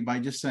query by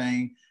just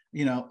saying,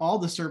 all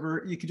the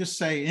server, you could just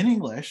say in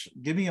English,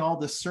 give me all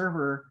the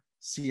server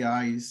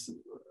CIs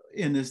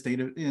in this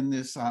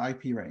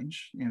IP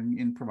range,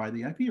 and provide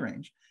the IP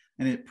range.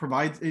 And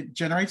it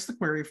generates the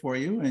query for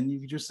you, and you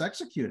can just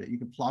execute it. You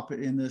can plop it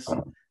in this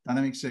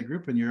dynamic CI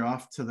group, and you're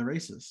off to the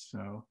races.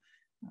 So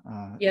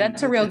yeah,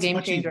 that's a real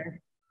game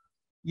changer.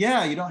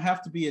 Yeah, you don't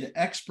have to be an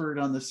expert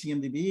on the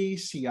CMDB,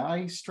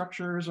 CI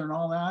structures and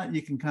all that.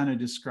 You can kind of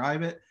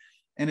describe it.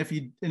 And if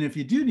you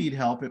do need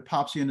help, it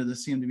pops you into the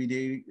CMDB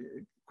data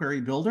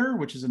query builder,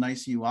 which is a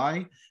nice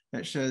UI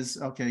that says,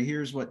 okay,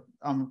 here's what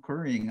I'm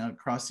querying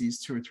across these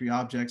 2 or 3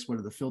 objects. What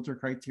are the filter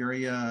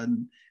criteria,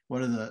 and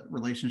what are the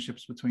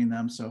relationships between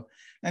them? So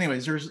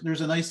anyways,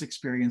 there's a nice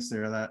experience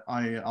there that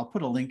I'll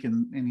put a link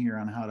in here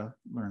on how to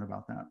learn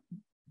about that.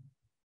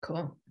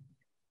 Cool.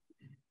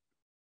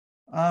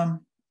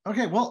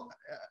 Okay, well,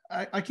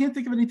 I can't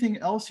think of anything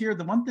else here.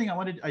 The one thing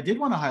I did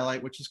want to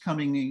highlight, which is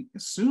coming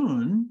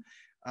soon,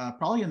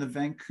 probably in the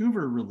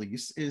Vancouver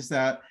release, is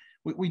that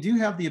we do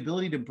have the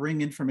ability to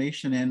bring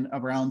information in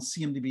around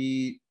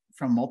CMDB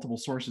from multiple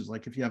sources.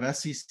 Like if you have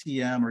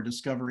SCCM or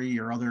Discovery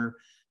or other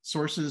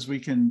sources, we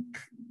can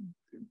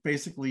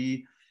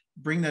basically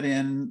bring that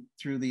in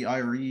through the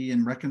IRE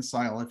and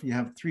reconcile. If you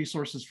have 3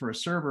 sources for a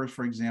server,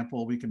 for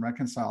example, we can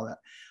reconcile that.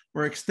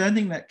 We're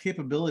extending that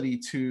capability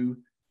to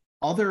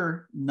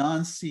other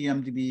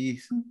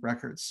non-CMDB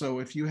records. So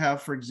if you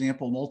have, for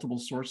example, multiple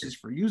sources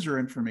for user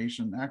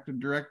information, Active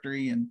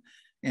Directory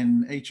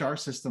and HR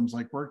systems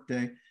like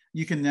Workday,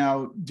 you can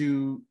now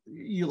you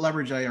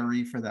leverage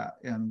IRE for that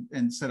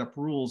and set up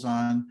rules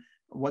on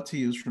what to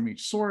use from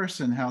each source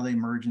and how they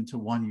merge into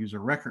one user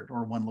record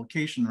or one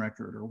location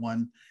record or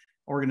one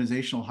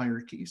organizational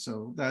hierarchy.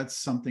 So that's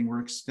something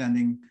we're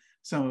extending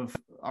some of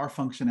our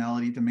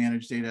functionality to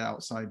manage data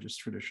outside just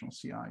traditional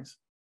CIs.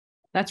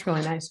 That's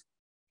really nice.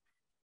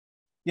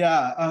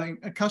 Yeah,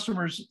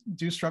 customers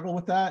do struggle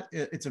with that.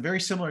 It's a very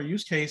similar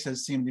use case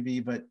as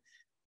CMDB, but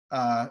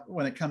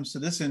when it comes to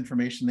this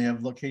information, they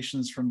have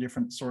locations from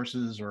different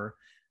sources, or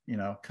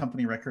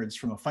company records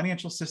from a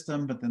financial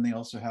system, but then they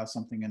also have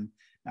something in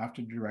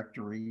Active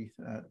Directory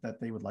that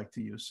they would like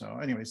to use. So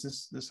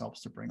anyways, this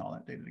helps to bring all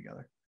that data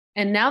together.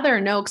 And now there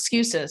are no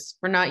excuses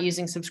for not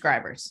using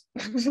subscribers.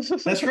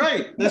 That's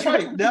right. That's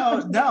right.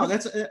 No,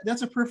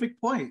 that's a perfect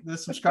point. The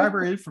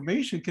subscriber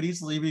information could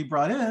easily be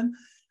brought in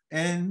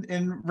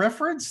and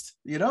referenced,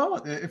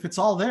 if it's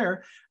all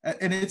there.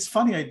 And it's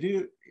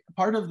funny,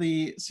 part of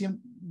the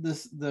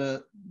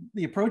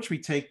approach we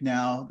take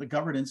now, the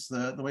governance,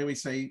 the way we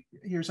say,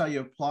 here's how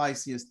you apply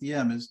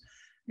CSDM is,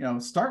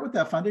 start with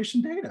that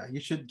foundation data. You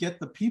should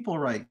get the people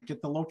right,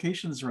 get the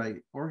locations right,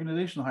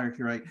 organizational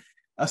hierarchy right.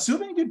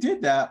 Assuming you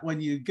did that, when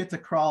you get to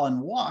crawl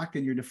and walk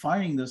and you're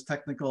defining those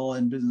technical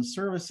and business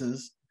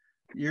services,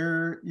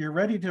 you're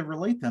ready to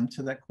relate them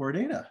to that core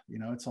data.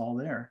 It's all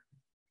there.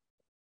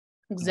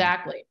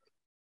 Exactly.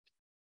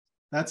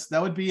 That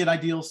would be an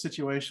ideal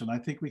situation. I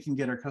think we can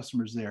get our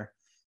customers there.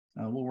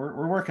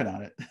 We're working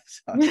on it.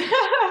 So,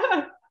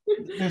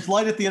 there's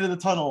light at the end of the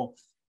tunnel.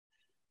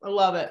 I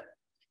love it.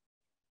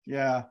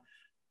 Yeah.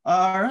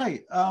 All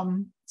right.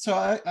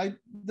 So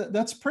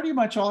that's pretty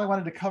much all I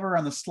wanted to cover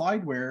on the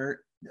slide,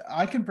 where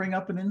I can bring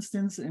up an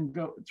instance and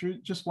go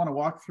through, just want to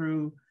walk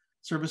through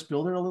Service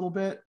Builder a little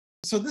bit.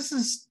 So this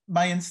is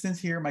my instance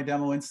here, my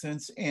demo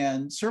instance,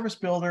 and Service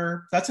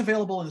Builder, that's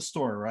available in the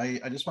store,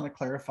 right? I just want to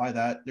clarify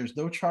that there's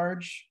no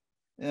charge,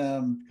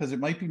 because it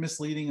might be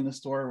misleading in the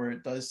store where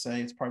it does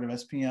say it's part of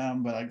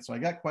SPM, but so I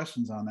got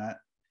questions on that.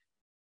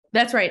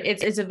 That's right.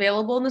 It's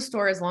available in the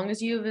store as long as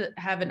you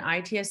have an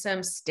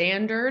ITSM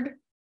standard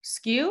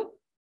SKU,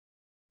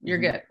 you're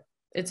good.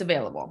 It's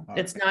available.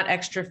 It's not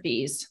extra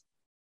fees.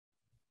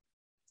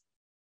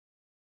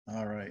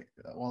 All right.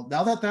 Well,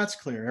 now that that's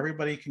clear,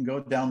 everybody can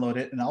go download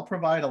it, and I'll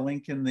provide a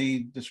link in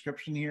the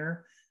description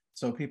here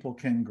so people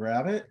can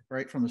grab it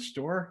right from the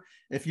store.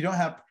 If you don't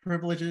have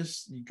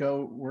privileges, you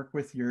go work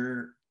with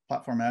your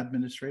platform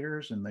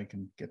administrators, and they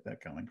can get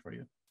that going for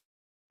you.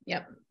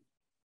 Yep.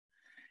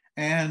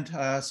 And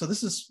so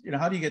this is,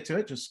 how do you get to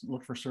it? Just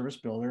look for Service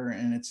Builder,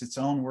 and it's its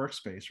own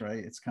workspace, right?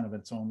 It's kind of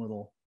its own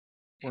little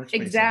workspace.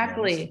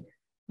 Exactly.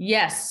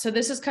 Yes. So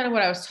this is kind of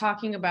what I was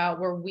talking about,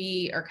 where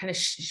we are kind of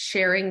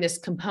sharing this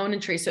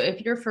componentry. So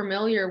if you're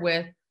familiar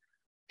with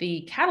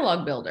the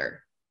catalog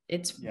builder,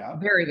 it's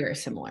very, very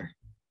similar.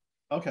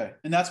 Okay.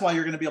 And that's why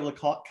you're going to be able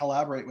to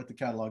collaborate with the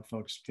catalog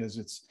folks, because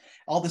it's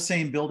all the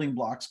same building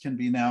blocks can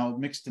be now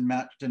mixed and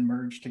matched and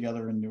merged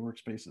together in new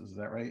workspaces. Is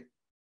that right?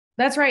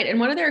 That's right. And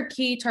one of their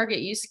key target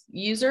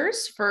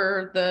users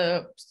for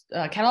the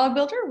catalog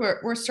builder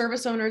were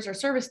service owners or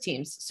service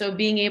teams. So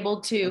being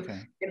able to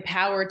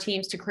empower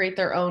teams to create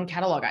their own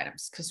catalog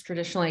items, because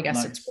traditionally, I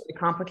guess it's really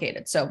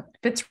complicated. So it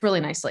fits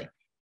really nicely.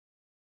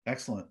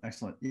 Excellent.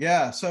 Excellent.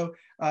 Yeah. So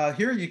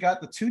here you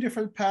got the two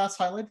different paths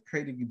highlighted: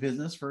 creating a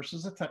business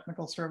versus a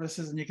technical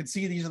services. And you can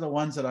see these are the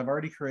ones that I've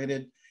already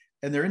created,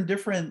 and they're in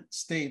different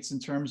states in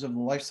terms of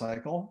the life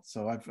cycle.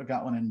 So I've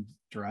got one in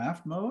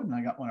draft mode, and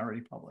I got one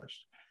already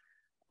published.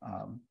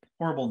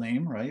 Horrible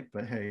name, right?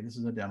 But hey, this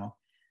is a demo.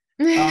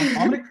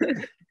 I'm going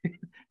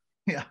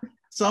to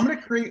So I'm going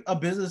to create a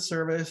business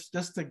service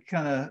just to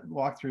kind of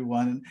walk through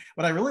one. And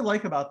what I really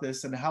like about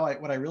this, and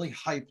what I really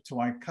hype to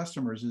my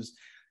customers, is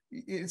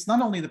it's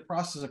not only the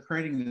process of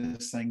creating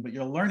this thing, but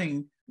you're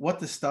learning what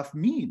this stuff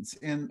means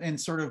and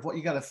sort of what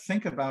you got to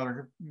think about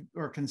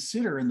or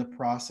consider in the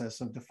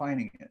process of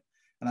defining it.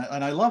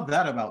 And I love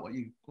that about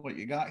what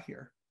you got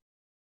here.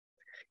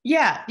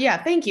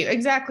 Yeah. Thank you.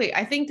 Exactly.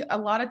 I think a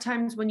lot of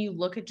times when you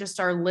look at just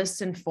our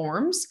lists and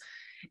forms,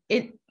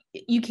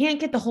 you can't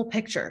get the whole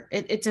picture.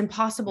 It's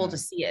impossible to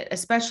see it,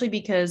 especially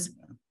because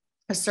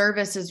a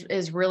service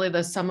is really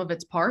the sum of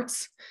its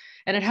parts,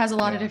 and it has a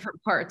lot of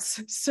different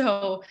parts.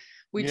 So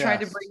we try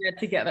to bring that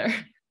together.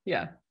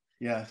 Yeah.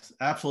 Yes,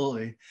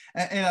 absolutely.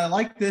 And I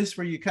like this,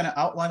 where you kind of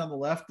outline on the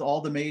left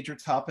all the major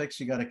topics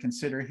you got to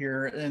consider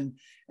here.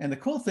 And the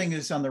cool thing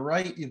is on the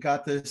right, you've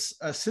got this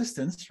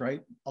assistance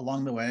right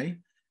along the way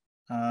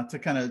to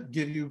kind of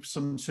give you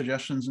some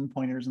suggestions and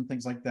pointers and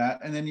things like that.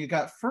 And then you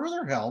got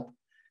further help,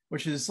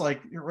 which is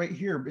like right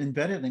here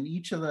embedded in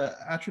each of the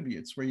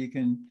attributes, where you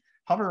can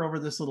hover over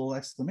this little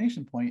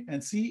exclamation point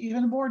and see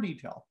even more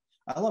detail.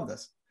 I love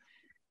this.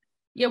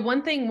 Yeah,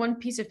 one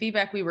piece of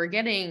feedback we were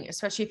getting,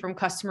 especially from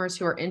customers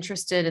who are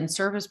interested in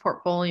service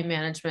portfolio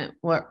management,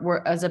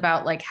 was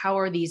about like, how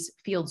are these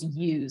fields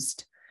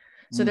used?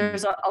 So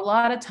there's a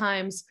lot of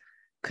times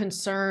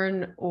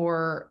concern,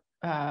 or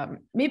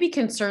maybe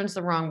concern's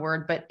the wrong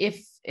word, but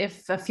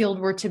if a field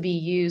were to be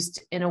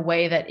used in a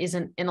way that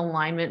isn't in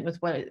alignment with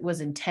what it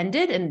was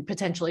intended, and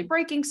potentially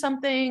breaking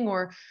something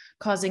or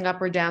causing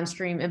up or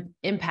downstream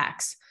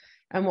impacts.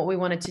 And what we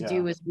wanted to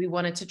do is we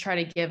wanted to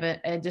try to give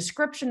it a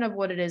description of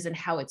what it is and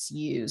how it's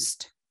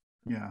used.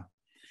 Yeah.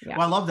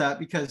 Well, I love that,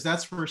 because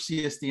that's where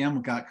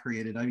CSDM got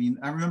created. I mean,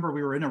 I remember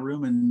we were in a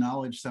room in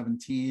Knowledge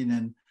 17,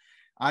 and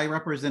I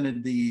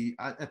represented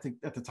at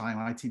the time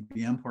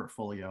ITBM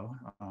portfolio.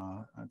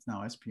 It's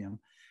now SPM.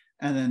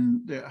 And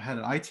then they had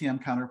an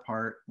ITM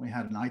counterpart. We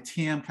had an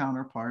ITM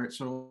counterpart.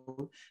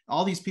 So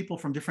all these people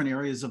from different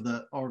areas of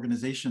the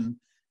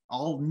organization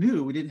all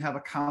knew we didn't have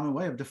a common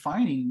way of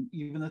defining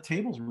even the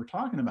tables we were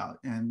talking about,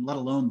 and let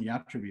alone the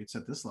attributes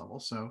at this level.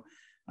 So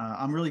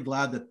I'm really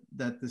glad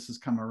that this has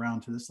come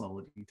around to this level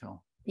of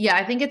detail. Yeah,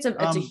 I think it's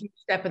a huge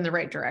step in the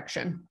right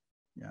direction.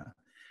 Yeah.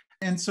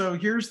 And so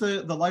here's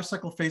the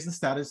lifecycle phase and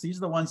status. These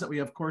are the ones that we,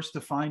 of course,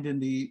 defined in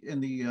the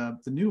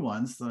new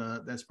ones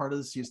as part of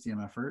the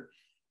CSDM effort.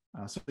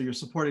 So you're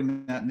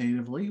supporting that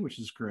natively, which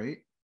is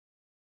great.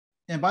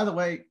 And by the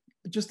way,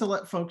 just to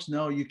let folks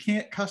know, you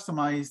can't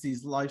customize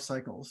these life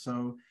cycles.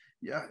 So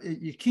yeah,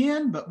 you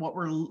can, but what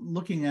we're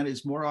looking at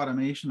is more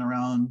automation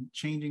around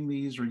changing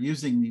these or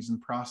using these in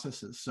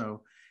processes.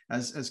 So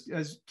as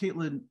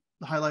Caitlin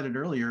highlighted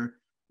earlier,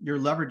 you're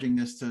leveraging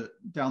this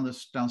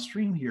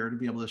downstream here to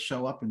be able to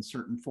show up in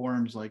certain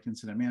forms like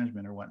incident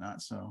management or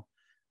whatnot. So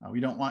we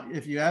don't want,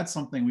 if you add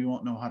something, we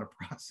won't know how to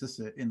process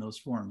it in those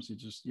forms.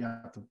 You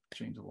have to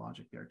change the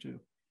logic there too.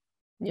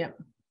 Yeah.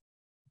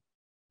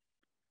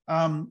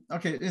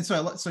 Okay, and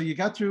so you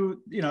got through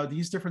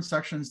these different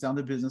sections down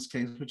the business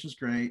case, which is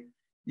great.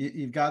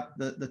 You've got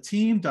the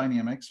team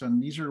dynamics,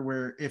 and these are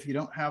where if you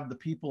don't have the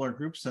people or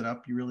group set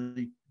up, you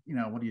really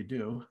what do you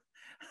do?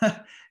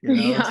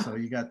 So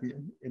you got the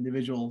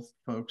individual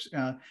folks,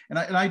 and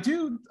I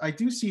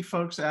do see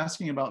folks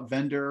asking about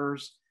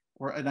vendors,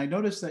 and I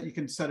noticed that you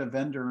can set a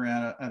vendor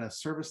at a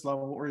service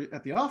level or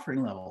at the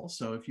offering level.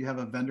 So if you have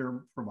a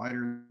vendor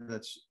provider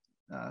that's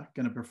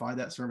going to provide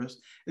that service,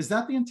 is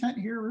that the intent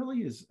here? Really,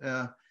 is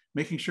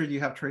making sure you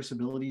have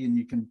traceability and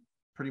you can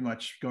pretty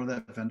much go to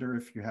that vendor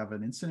if you have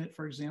an incident,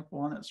 for example,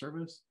 on that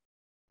service?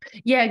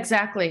 Yeah,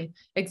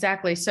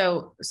 exactly.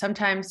 So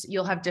sometimes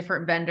you'll have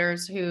different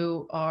vendors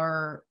who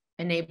are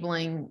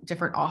enabling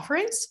different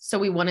offerings. So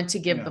we wanted to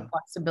give the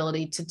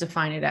flexibility to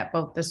define it at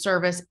both the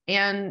service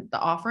and the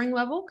offering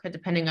level,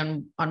 depending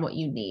on what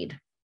you need.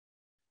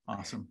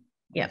 Awesome.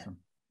 Yeah. Awesome.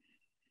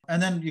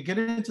 And then you get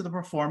into the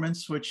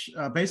performance, which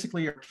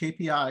basically are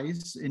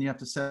KPIs, and you have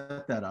to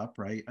set that up,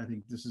 right? I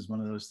think this is one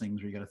of those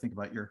things where you got to think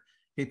about your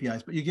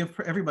KPIs, but you give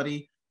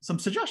everybody some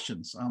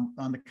suggestions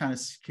on the kind of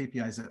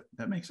KPIs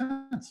that make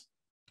sense,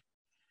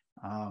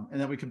 and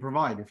that we can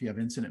provide if you have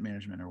incident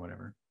management or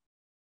whatever.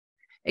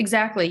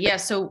 Exactly. Yeah.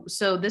 So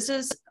this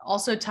is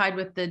also tied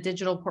with the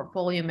digital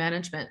portfolio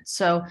management.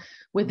 So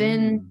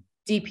within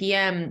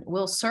DPM,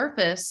 we'll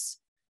surface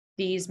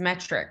these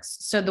metrics.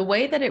 So the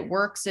way that it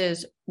works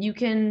is you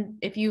can,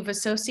 if you've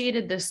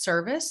associated this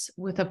service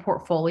with a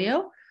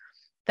portfolio,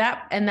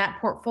 that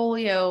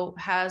portfolio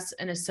has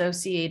an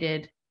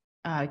associated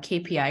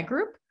KPI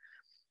group,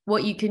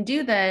 what you can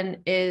do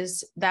then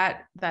is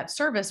that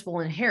service will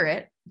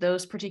inherit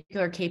those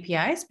particular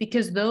KPIs,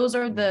 because those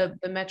are the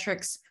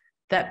metrics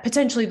that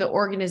potentially the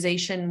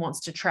organization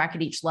wants to track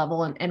at each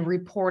level and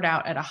report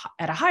out at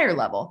a higher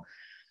level.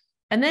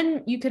 And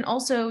then you can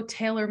also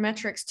tailor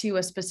metrics to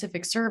a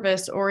specific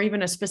service or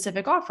even a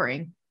specific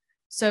offering.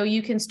 So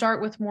you can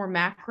start with more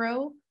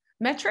macro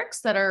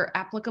metrics that are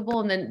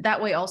applicable. And then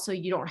that way also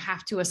you don't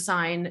have to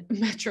assign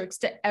metrics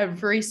to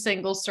every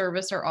single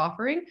service or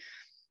offering.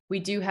 We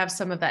do have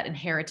some of that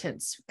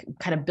inheritance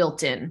kind of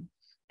built in.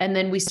 And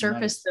then we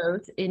surface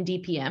those in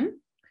DPM.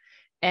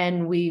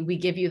 And we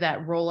give you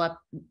that roll-up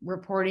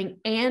reporting,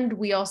 and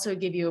we also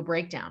give you a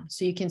breakdown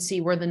so you can see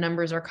where the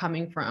numbers are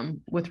coming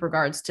from with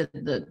regards to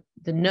the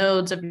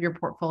nodes of your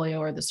portfolio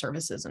or the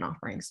services and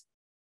offerings.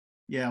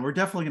 Yeah, we're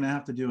definitely going to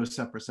have to do a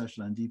separate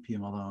session on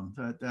DPM alone.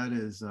 That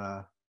is,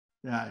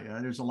 yeah,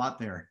 there's a lot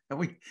there that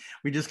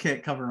we just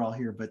can't cover all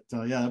here. But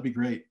yeah, that'd be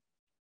great.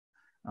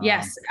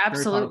 Yes,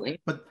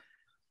 absolutely.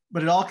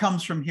 But it all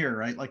comes from here,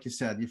 right? Like you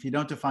said, if you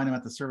don't define them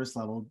at the service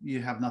level,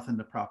 you have nothing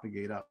to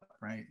propagate up,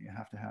 right? You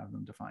have to have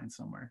them defined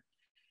somewhere.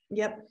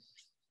 Yep.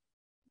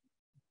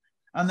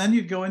 And then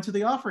you go into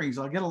the offerings.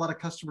 I'll get a lot of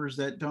customers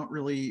that don't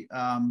really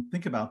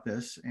think about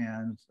this.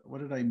 And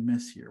what did I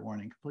miss here?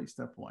 Warning, complete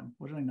step one.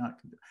 What did I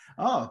not do?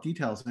 Oh,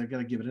 details. I've got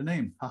to give it a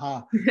name.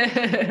 Haha.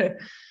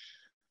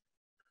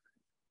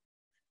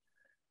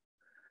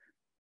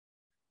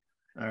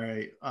 All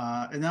right.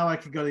 And now I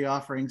could go to the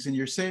offerings, and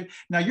you're saying,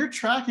 now you're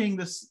tracking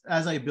this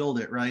as I build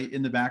it, right,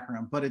 in the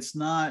background, but it's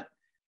not,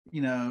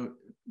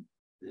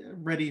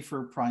 ready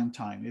for prime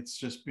time. It's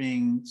just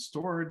being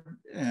stored,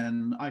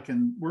 and I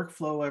can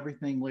workflow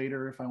everything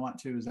later if I want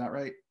to. Is that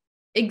right?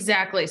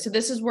 Exactly. So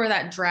this is where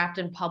that draft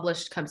and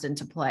published comes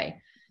into play.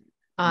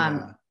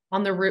 On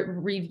the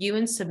review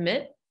and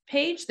submit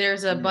page,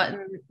 there's a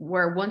button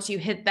where once you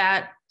hit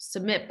that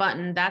submit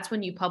button, that's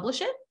when you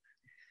publish it.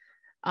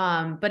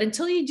 But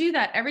until you do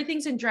that,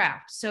 everything's in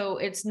draft. So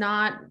it's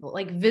not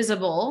like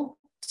visible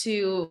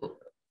to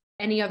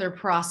any other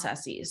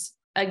processes.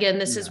 Again,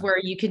 this is where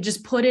you could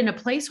just put in a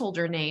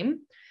placeholder name,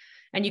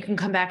 and you can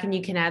come back and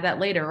you can add that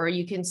later, or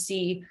you can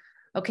see,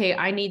 okay,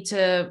 I need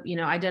to,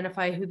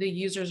 identify who the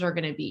users are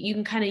going to be. You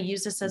can kind of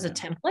use this as a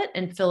template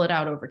and fill it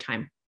out over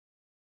time.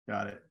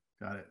 Got it.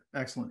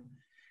 Excellent.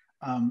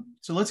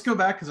 So let's go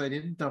back, because I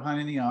didn't define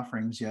any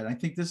offerings yet. I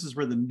think this is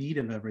where the meat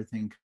of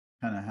everything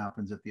kind of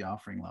happens at the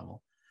offering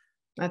level.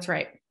 That's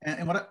right.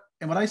 And what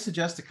I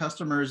suggest to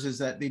customers is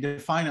that they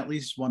define at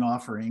least one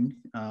offering.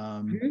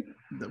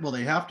 Well,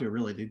 they have to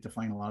really. They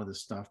define a lot of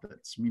this stuff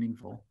that's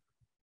meaningful.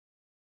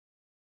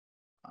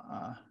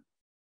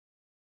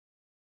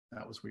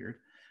 That was weird.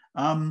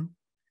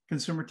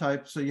 Consumer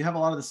type. So you have a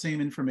lot of the same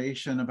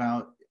information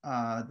about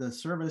the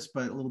service,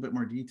 but a little bit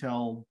more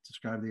detail.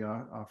 Describe the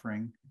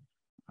offering,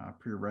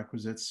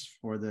 prerequisites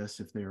for this,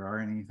 if there are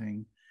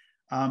anything.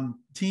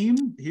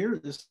 Team here.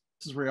 This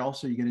is where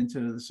also you get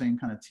into the same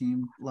kind of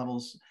team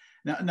levels.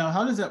 Now,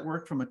 how does that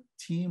work from a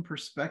team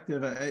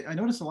perspective? I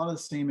notice a lot of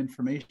the same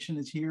information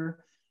is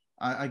here.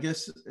 I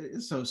guess,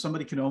 so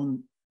somebody can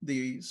own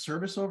the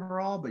service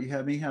overall, but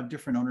you may have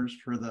different owners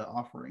for the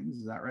offerings.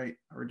 Is that right?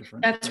 Or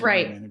different That's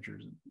right.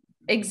 Managers.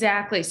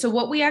 Exactly. So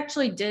what we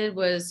actually did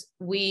was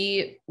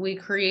we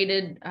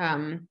created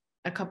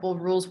a couple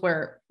of rules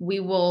where we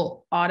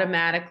will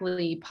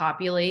automatically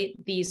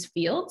populate these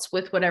fields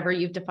with whatever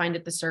you've defined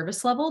at the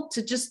service level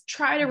to just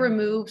try to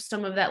remove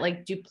some of that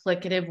like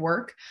duplicative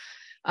work.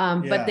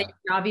 But they can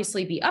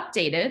obviously be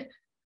updated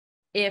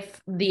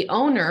if the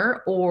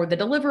owner or the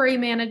delivery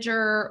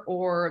manager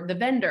or the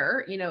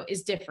vendor,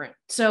 is different.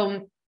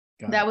 So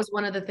that was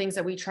one of the things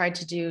that we tried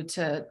to do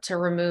to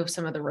remove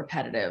some of the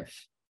repetitive.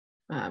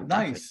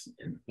 Nice.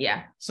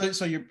 Yeah. So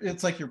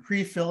it's like you're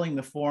pre-filling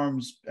the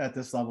forms at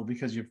this level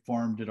because you've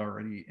formed it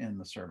already in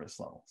the service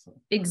level. So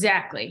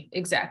Exactly.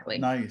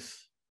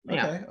 Nice.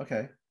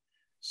 Okay.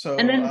 So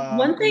and then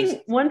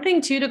one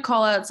thing too to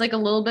call out, it's like a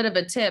little bit of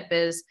a tip,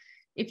 is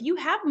if you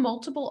have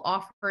multiple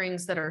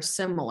offerings that are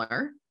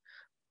similar,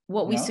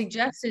 what we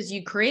suggest is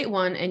you create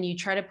one and you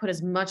try to put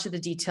as much of the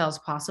detail as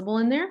possible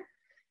in there,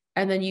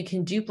 and then you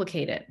can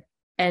duplicate it.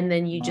 And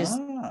then you just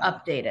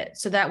update it.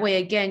 So that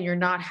way, again, you're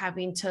not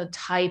having to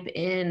type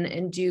in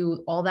and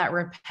do all that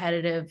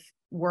repetitive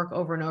work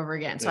over and over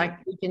again. So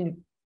we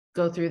can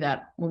go through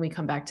that when we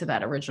come back to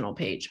that original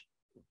page.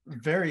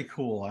 Very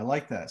cool. I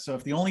like that. So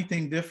if the only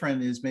thing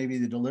different is maybe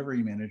the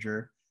delivery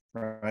manager,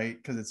 right?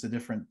 Because it's a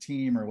different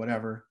team or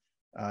whatever,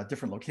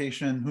 different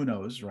location, who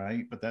knows,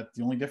 right? But that's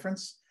the only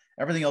difference.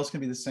 Everything else can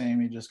be the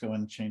same. You just go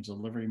and change the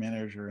delivery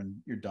manager and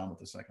you're done with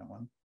the second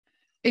one.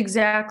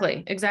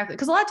 Exactly.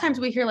 Because a lot of times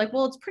we hear like,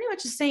 well, it's pretty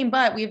much the same,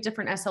 but we have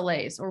different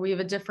SLAs, or we have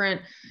a different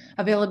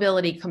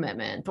availability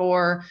commitment,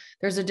 or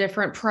there's a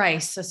different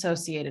price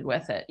associated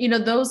with it.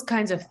 Those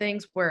kinds of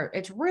things where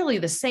it's really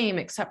the same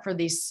except for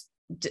these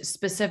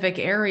specific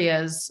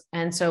areas.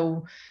 And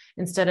so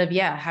instead of,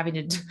 having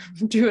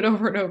to do it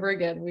over and over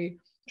again, we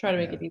try to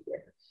make it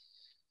easier.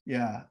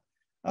 Yeah.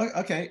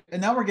 Okay.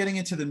 And now we're getting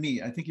into the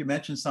meat. I think you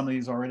mentioned some of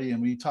these already,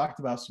 and we talked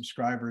about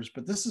subscribers,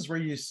 but this is where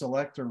you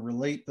select or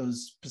relate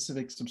those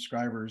specific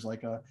subscribers,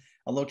 like a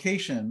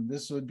location.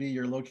 This would be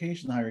your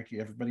location hierarchy,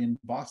 everybody in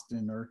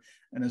Boston, or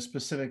in a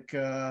specific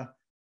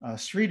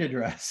street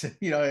address.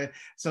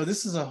 So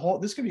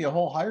this could be a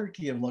whole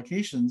hierarchy of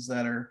locations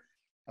that are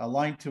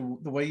aligned to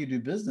the way you do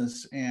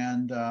business.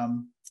 And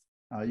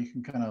you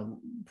can kind of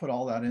put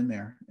all that in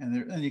there.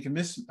 And you can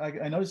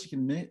I notice you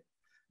can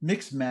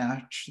mix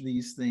match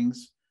these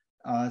things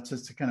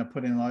just to kind of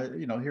put in,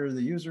 here are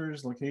the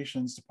users,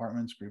 locations,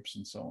 departments, groups,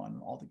 and so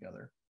on all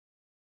together.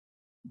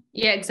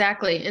 Yeah,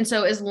 exactly. And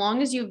so as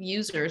long as you have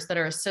users that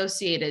are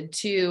associated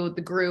to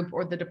the group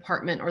or the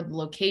department or the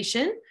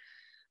location,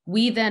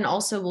 we then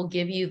also will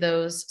give you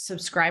those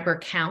subscriber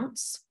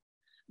counts.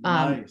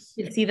 Nice.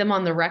 You can see them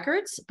on the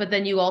records, but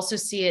then you also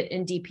see it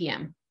in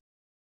DPM.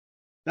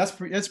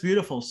 That's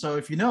beautiful. So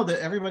if you know that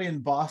everybody in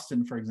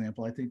Boston, for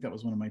example, I think that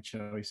was one of my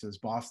choices,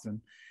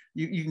 Boston,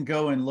 you can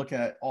go and look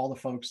at all the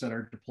folks that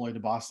are deployed to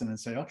Boston and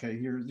say, okay,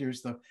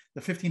 here's the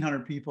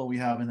 1,500 people we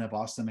have in the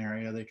Boston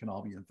area. They can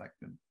all be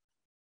infected.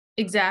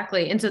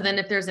 Exactly. And so then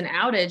if there's an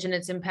outage and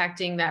it's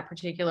impacting that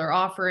particular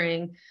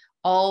offering,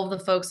 all of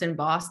the folks in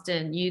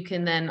Boston, you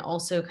can then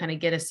also kind of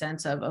get a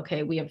sense of,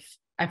 okay,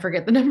 I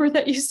forget the number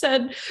that you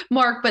said,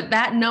 Mark, but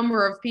that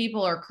number of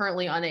people are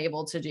currently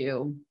unable to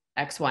do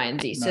X, Y,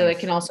 and Z. Nice. So it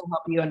can also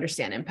help you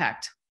understand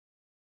impact.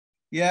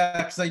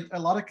 Yeah, because a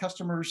lot of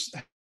customers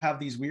have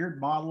these weird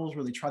models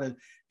where they try to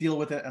deal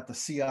with it at the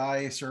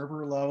CI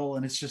server level,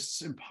 and it's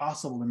just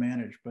impossible to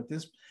manage. But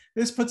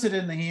this puts it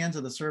in the hands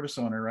of the service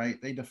owner, right?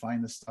 They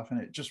define this stuff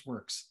and it just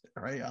works,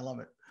 right? I love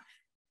it.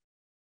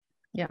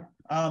 Yeah.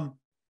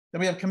 Then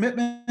we have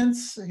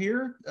commitments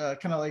here,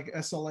 kind of like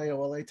SLA,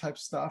 OLA type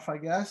stuff, I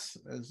guess,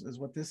 is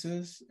what this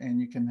is. And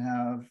you can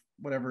have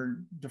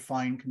whatever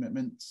defined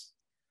commitments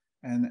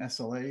and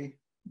SLA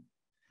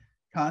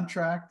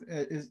contract.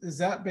 Is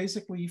that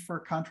basically for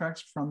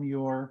contracts from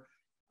your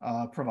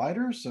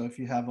provider? So if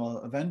you have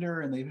a vendor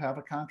and they have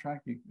a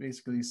contract, you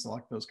basically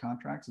select those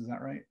contracts. Is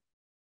that right?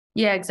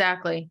 Yeah,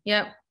 exactly.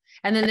 Yep.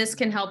 And then this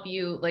can help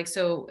you,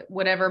 so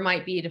whatever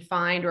might be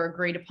defined or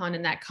agreed upon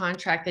in that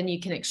contract, then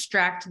you can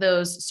extract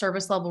those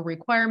service level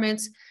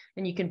requirements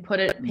and you can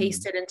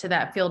paste it into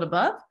that field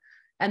above,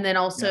 and then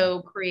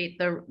also create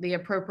the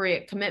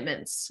appropriate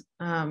commitments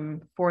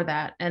for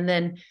that. And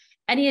then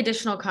any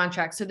additional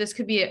contracts. So this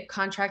could be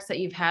contracts that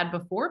you've had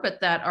before,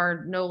 but that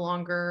are no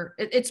longer,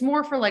 it's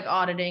more for like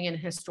auditing and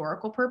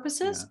historical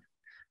purposes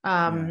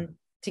to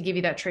give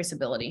you that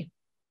traceability.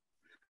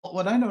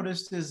 What I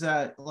noticed is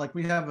that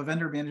we have a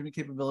vendor management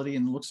capability,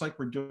 and it looks like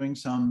we're doing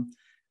some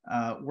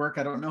work.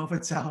 I don't know if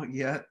it's out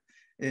yet,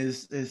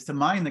 is to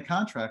mine the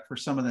contract for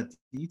some of the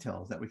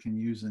details that we can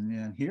use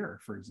in here,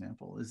 for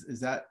example.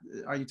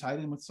 Are you tied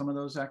in with some of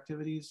those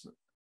activities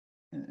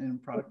in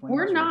product plans?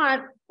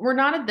 We're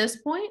not at this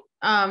point.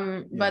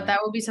 But that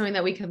would be something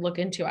that we could look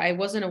into. I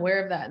wasn't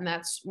aware of that. And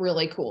that's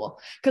really cool.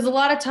 Because a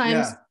lot of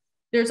times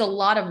there's a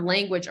lot of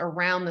language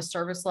around the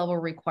service level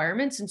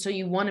requirements. And so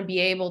you want to be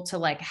able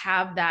to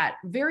have that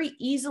very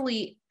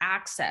easily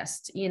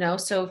accessed,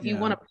 so if you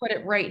want to put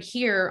it right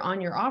here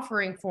on your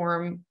offering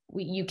form,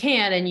 you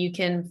can, and you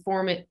can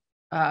form it.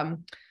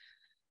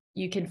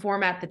 You can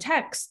format the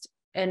text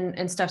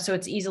and stuff, so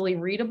it's easily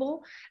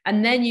readable.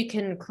 And then you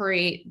can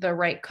create the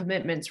right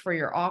commitments for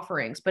your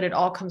offerings, but it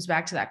all comes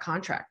back to that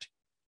contract.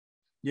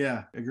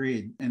 Yeah,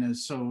 agreed. And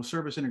so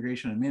service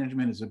integration and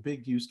management is a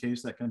big use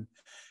case that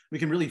we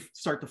can really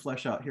start to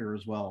flesh out here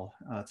as well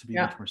to be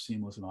much more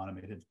seamless and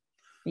automated.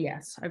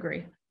 Yes,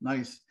 agree.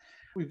 Nice.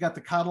 We've got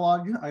the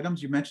catalog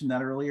items. You mentioned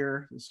that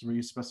earlier. This is where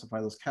you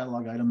specify those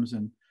catalog items.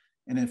 And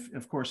if,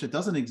 of course, it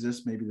doesn't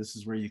exist, maybe this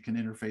is where you can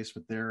interface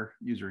with their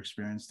user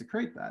experience to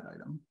create that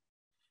item.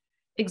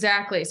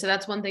 Exactly. So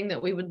that's one thing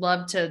that we would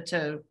love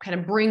to kind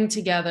of bring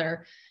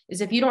together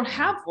is if you don't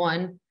have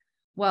one,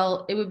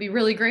 well, it would be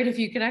really great if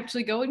you could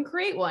actually go and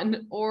create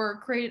one or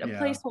create a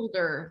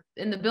placeholder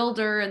in the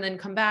builder and then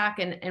come back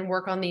and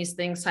work on these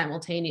things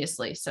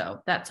simultaneously.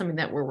 So that's something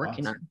that we're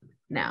working on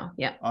now.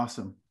 Yeah.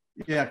 Awesome.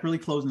 Yeah. Really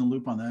closing the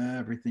loop on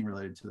everything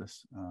related to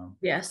this.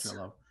 Yes. Which I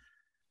love.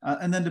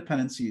 And then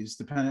dependencies,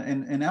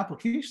 and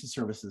application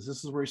services.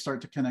 This is where we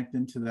start to connect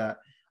into that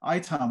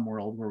ITOM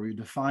world where we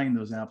define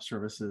those app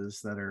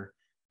services that are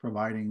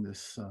providing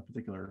this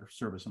particular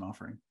service and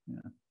offering.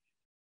 Yeah.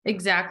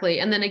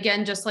 Exactly. And then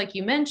again, just like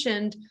you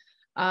mentioned,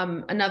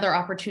 another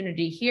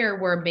opportunity here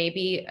where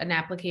maybe an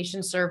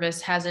application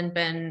service hasn't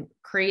been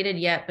created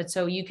yet, but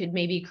so you could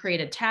maybe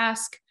create a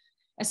task,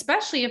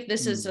 especially if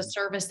this is a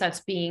service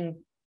that's being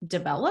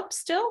developed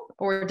still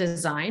or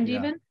designed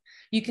even.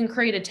 You can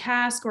create a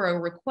task or a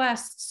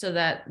request so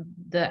that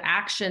the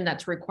action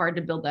that's required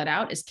to build that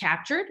out is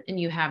captured and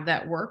you have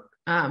that work.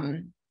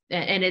 And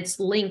it's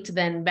linked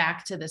then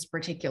back to this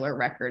particular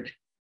record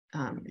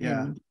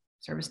in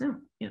ServiceNow.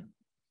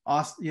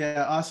 Awesome.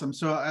 Yeah, awesome.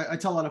 So I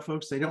tell a lot of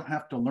folks they don't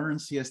have to learn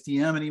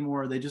CSDM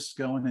anymore. They just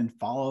go in and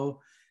follow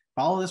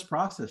this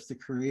process to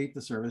create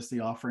the service, the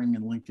offering,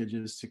 and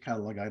linkages to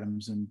catalog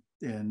items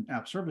and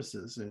app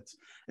services.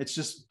 It's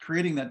just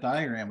creating that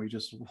diagram we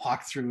just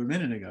walked through a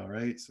minute ago,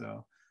 right?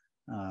 So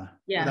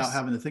without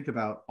having to think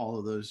about all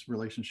of those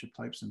relationship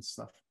types and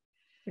stuff.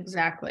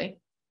 Exactly.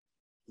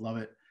 Love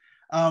it.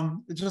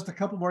 Just a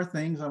couple more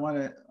things I want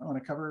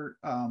to cover.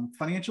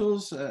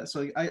 Financials.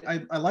 So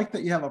I like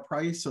that you have a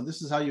price. So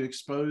this is how you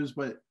expose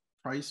what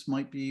price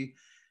might be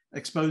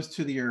exposed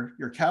to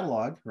your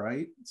catalog,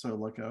 right? So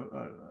like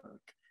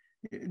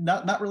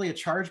not really a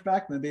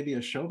chargeback, but maybe a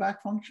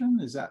showback function.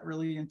 Is that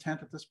really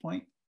intent at this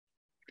point?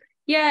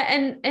 Yeah,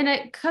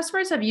 and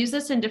customers have used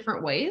this in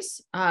different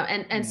ways,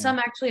 and some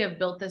actually have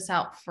built this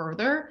out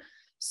further.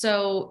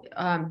 So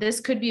this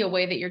could be a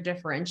way that you're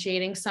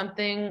differentiating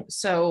something.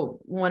 So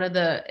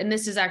and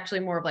this is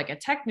actually more of like a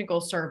technical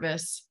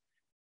service,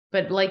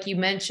 but like you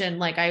mentioned,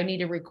 like I need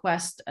to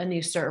request a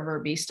new server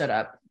be stood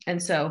up.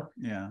 And so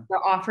the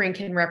offering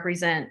can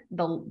represent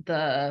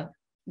the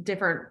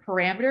different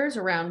parameters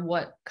around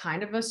what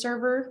kind of a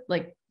server,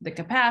 like the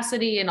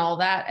capacity and all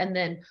that. And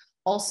then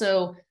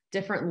also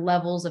different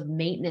levels of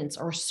maintenance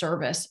or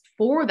service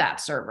for that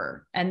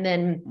server. And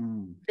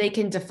then they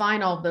can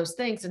define all of those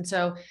things. And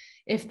so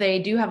if they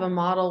do have a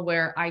model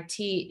where IT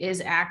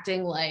is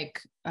acting like,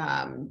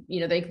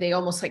 they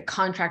almost like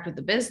contract with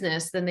the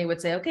business, then they would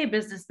say, okay,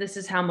 business, this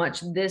is how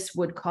much this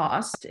would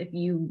cost if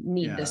you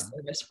need this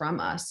service from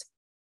us.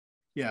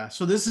 Yeah.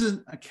 So this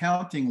isn't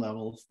accounting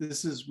levels.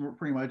 This is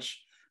pretty much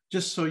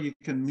just so you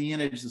can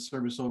manage the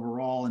service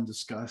overall and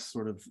discuss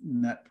sort of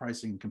net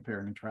pricing, compare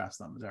and contrast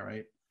them. Is that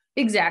right?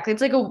 Exactly.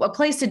 It's like a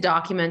place to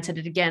document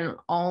it, again,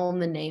 all in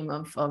the name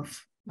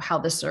of how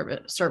the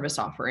service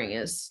offering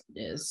is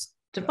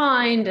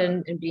defined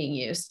and being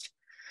used.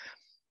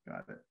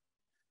 Got it.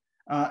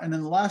 And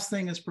then the last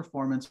thing is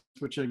performance,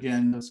 which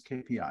again, those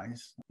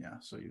KPIs. Yeah,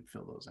 so you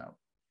fill those out.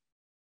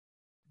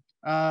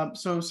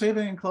 So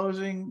saving and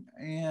closing,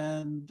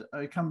 and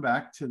I come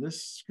back to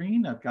this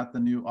screen. I've got the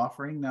new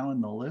offering now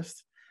in the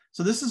list.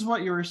 So this is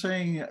what you were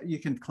saying, you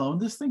can clone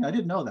this thing? I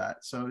didn't know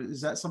that. So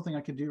is that something I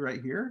could do right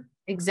here?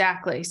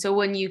 Exactly. So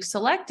when you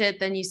select it,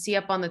 then you see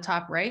up on the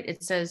top right,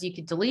 it says you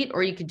could delete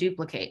or you could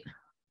duplicate.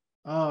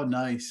 Oh,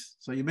 nice.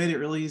 So you made it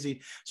really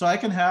easy. So I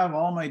can have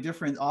all my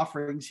different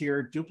offerings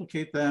here,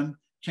 duplicate them,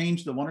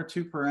 change the one or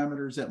two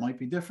parameters that might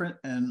be different.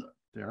 And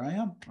there I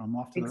am. I'm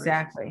off to the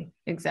races.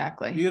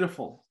 Exactly.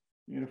 Beautiful.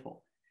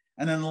 Beautiful.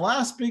 And then the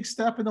last big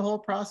step in the whole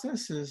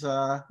process is,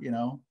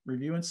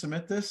 review and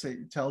submit this.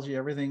 It tells you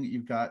everything that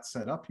you've got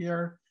set up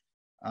here.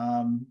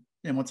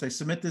 And once I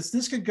submit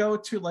this could go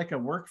to like a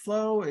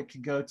workflow. It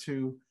could go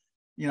to,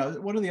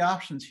 what are the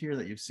options here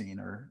that you've seen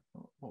or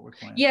what we're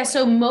planning? Yeah.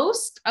 So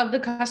most of the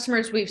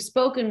customers we've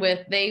spoken with,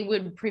 they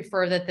would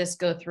prefer that this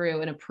go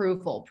through an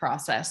approval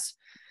process.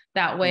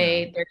 That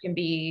way there can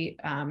be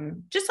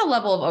just a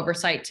level of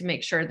oversight to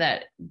make sure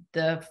that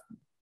the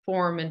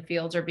form and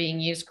fields are being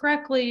used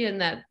correctly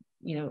and that,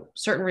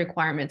 certain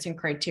requirements and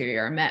criteria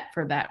are met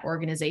for that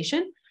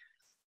organization.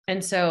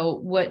 And so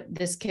what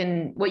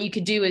you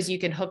could do is you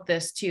can hook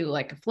this to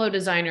like a flow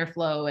designer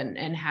flow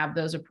and have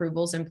those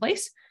approvals in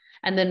place.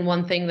 And then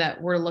one thing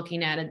that we're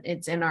looking at,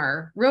 it's in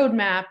our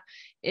roadmap,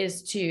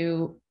 is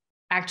to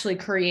actually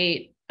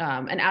create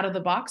an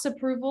out-of-the-box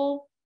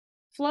approval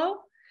flow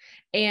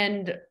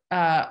and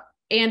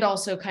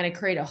also kind of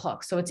create a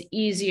hook. So it's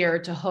easier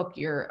to hook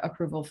your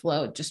approval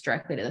flow just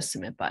directly to the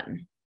submit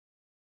button.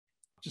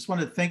 Just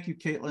wanted to thank you,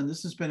 Caitlin.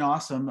 This has been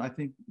awesome. I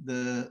think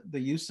the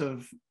use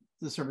of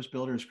the Service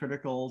Builder is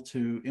critical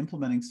to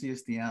implementing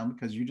CSDM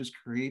because you just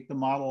create the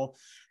model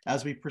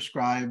as we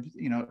prescribed.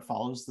 It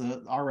follows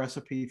our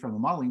recipe from a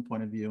modeling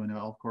point of view, and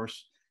of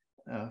course,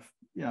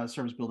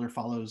 Service Builder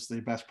follows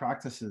the best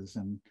practices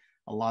and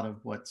a lot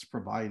of what's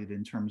provided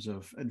in terms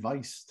of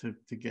advice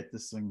to get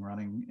this thing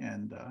running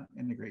and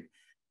integrate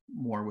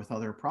more with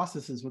other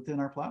processes within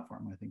our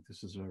platform. I think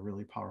this is a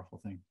really powerful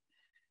thing.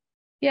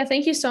 Yeah,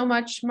 thank you so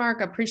much, Mark.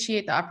 I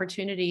appreciate the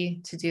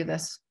opportunity to do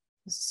this.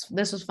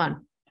 This was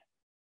fun.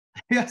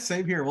 Yeah,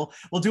 same here.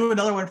 We'll do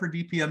another one for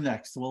DPM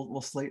next.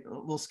 We'll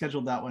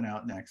schedule that one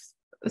out next.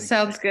 Thanks.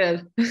 Sounds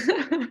good.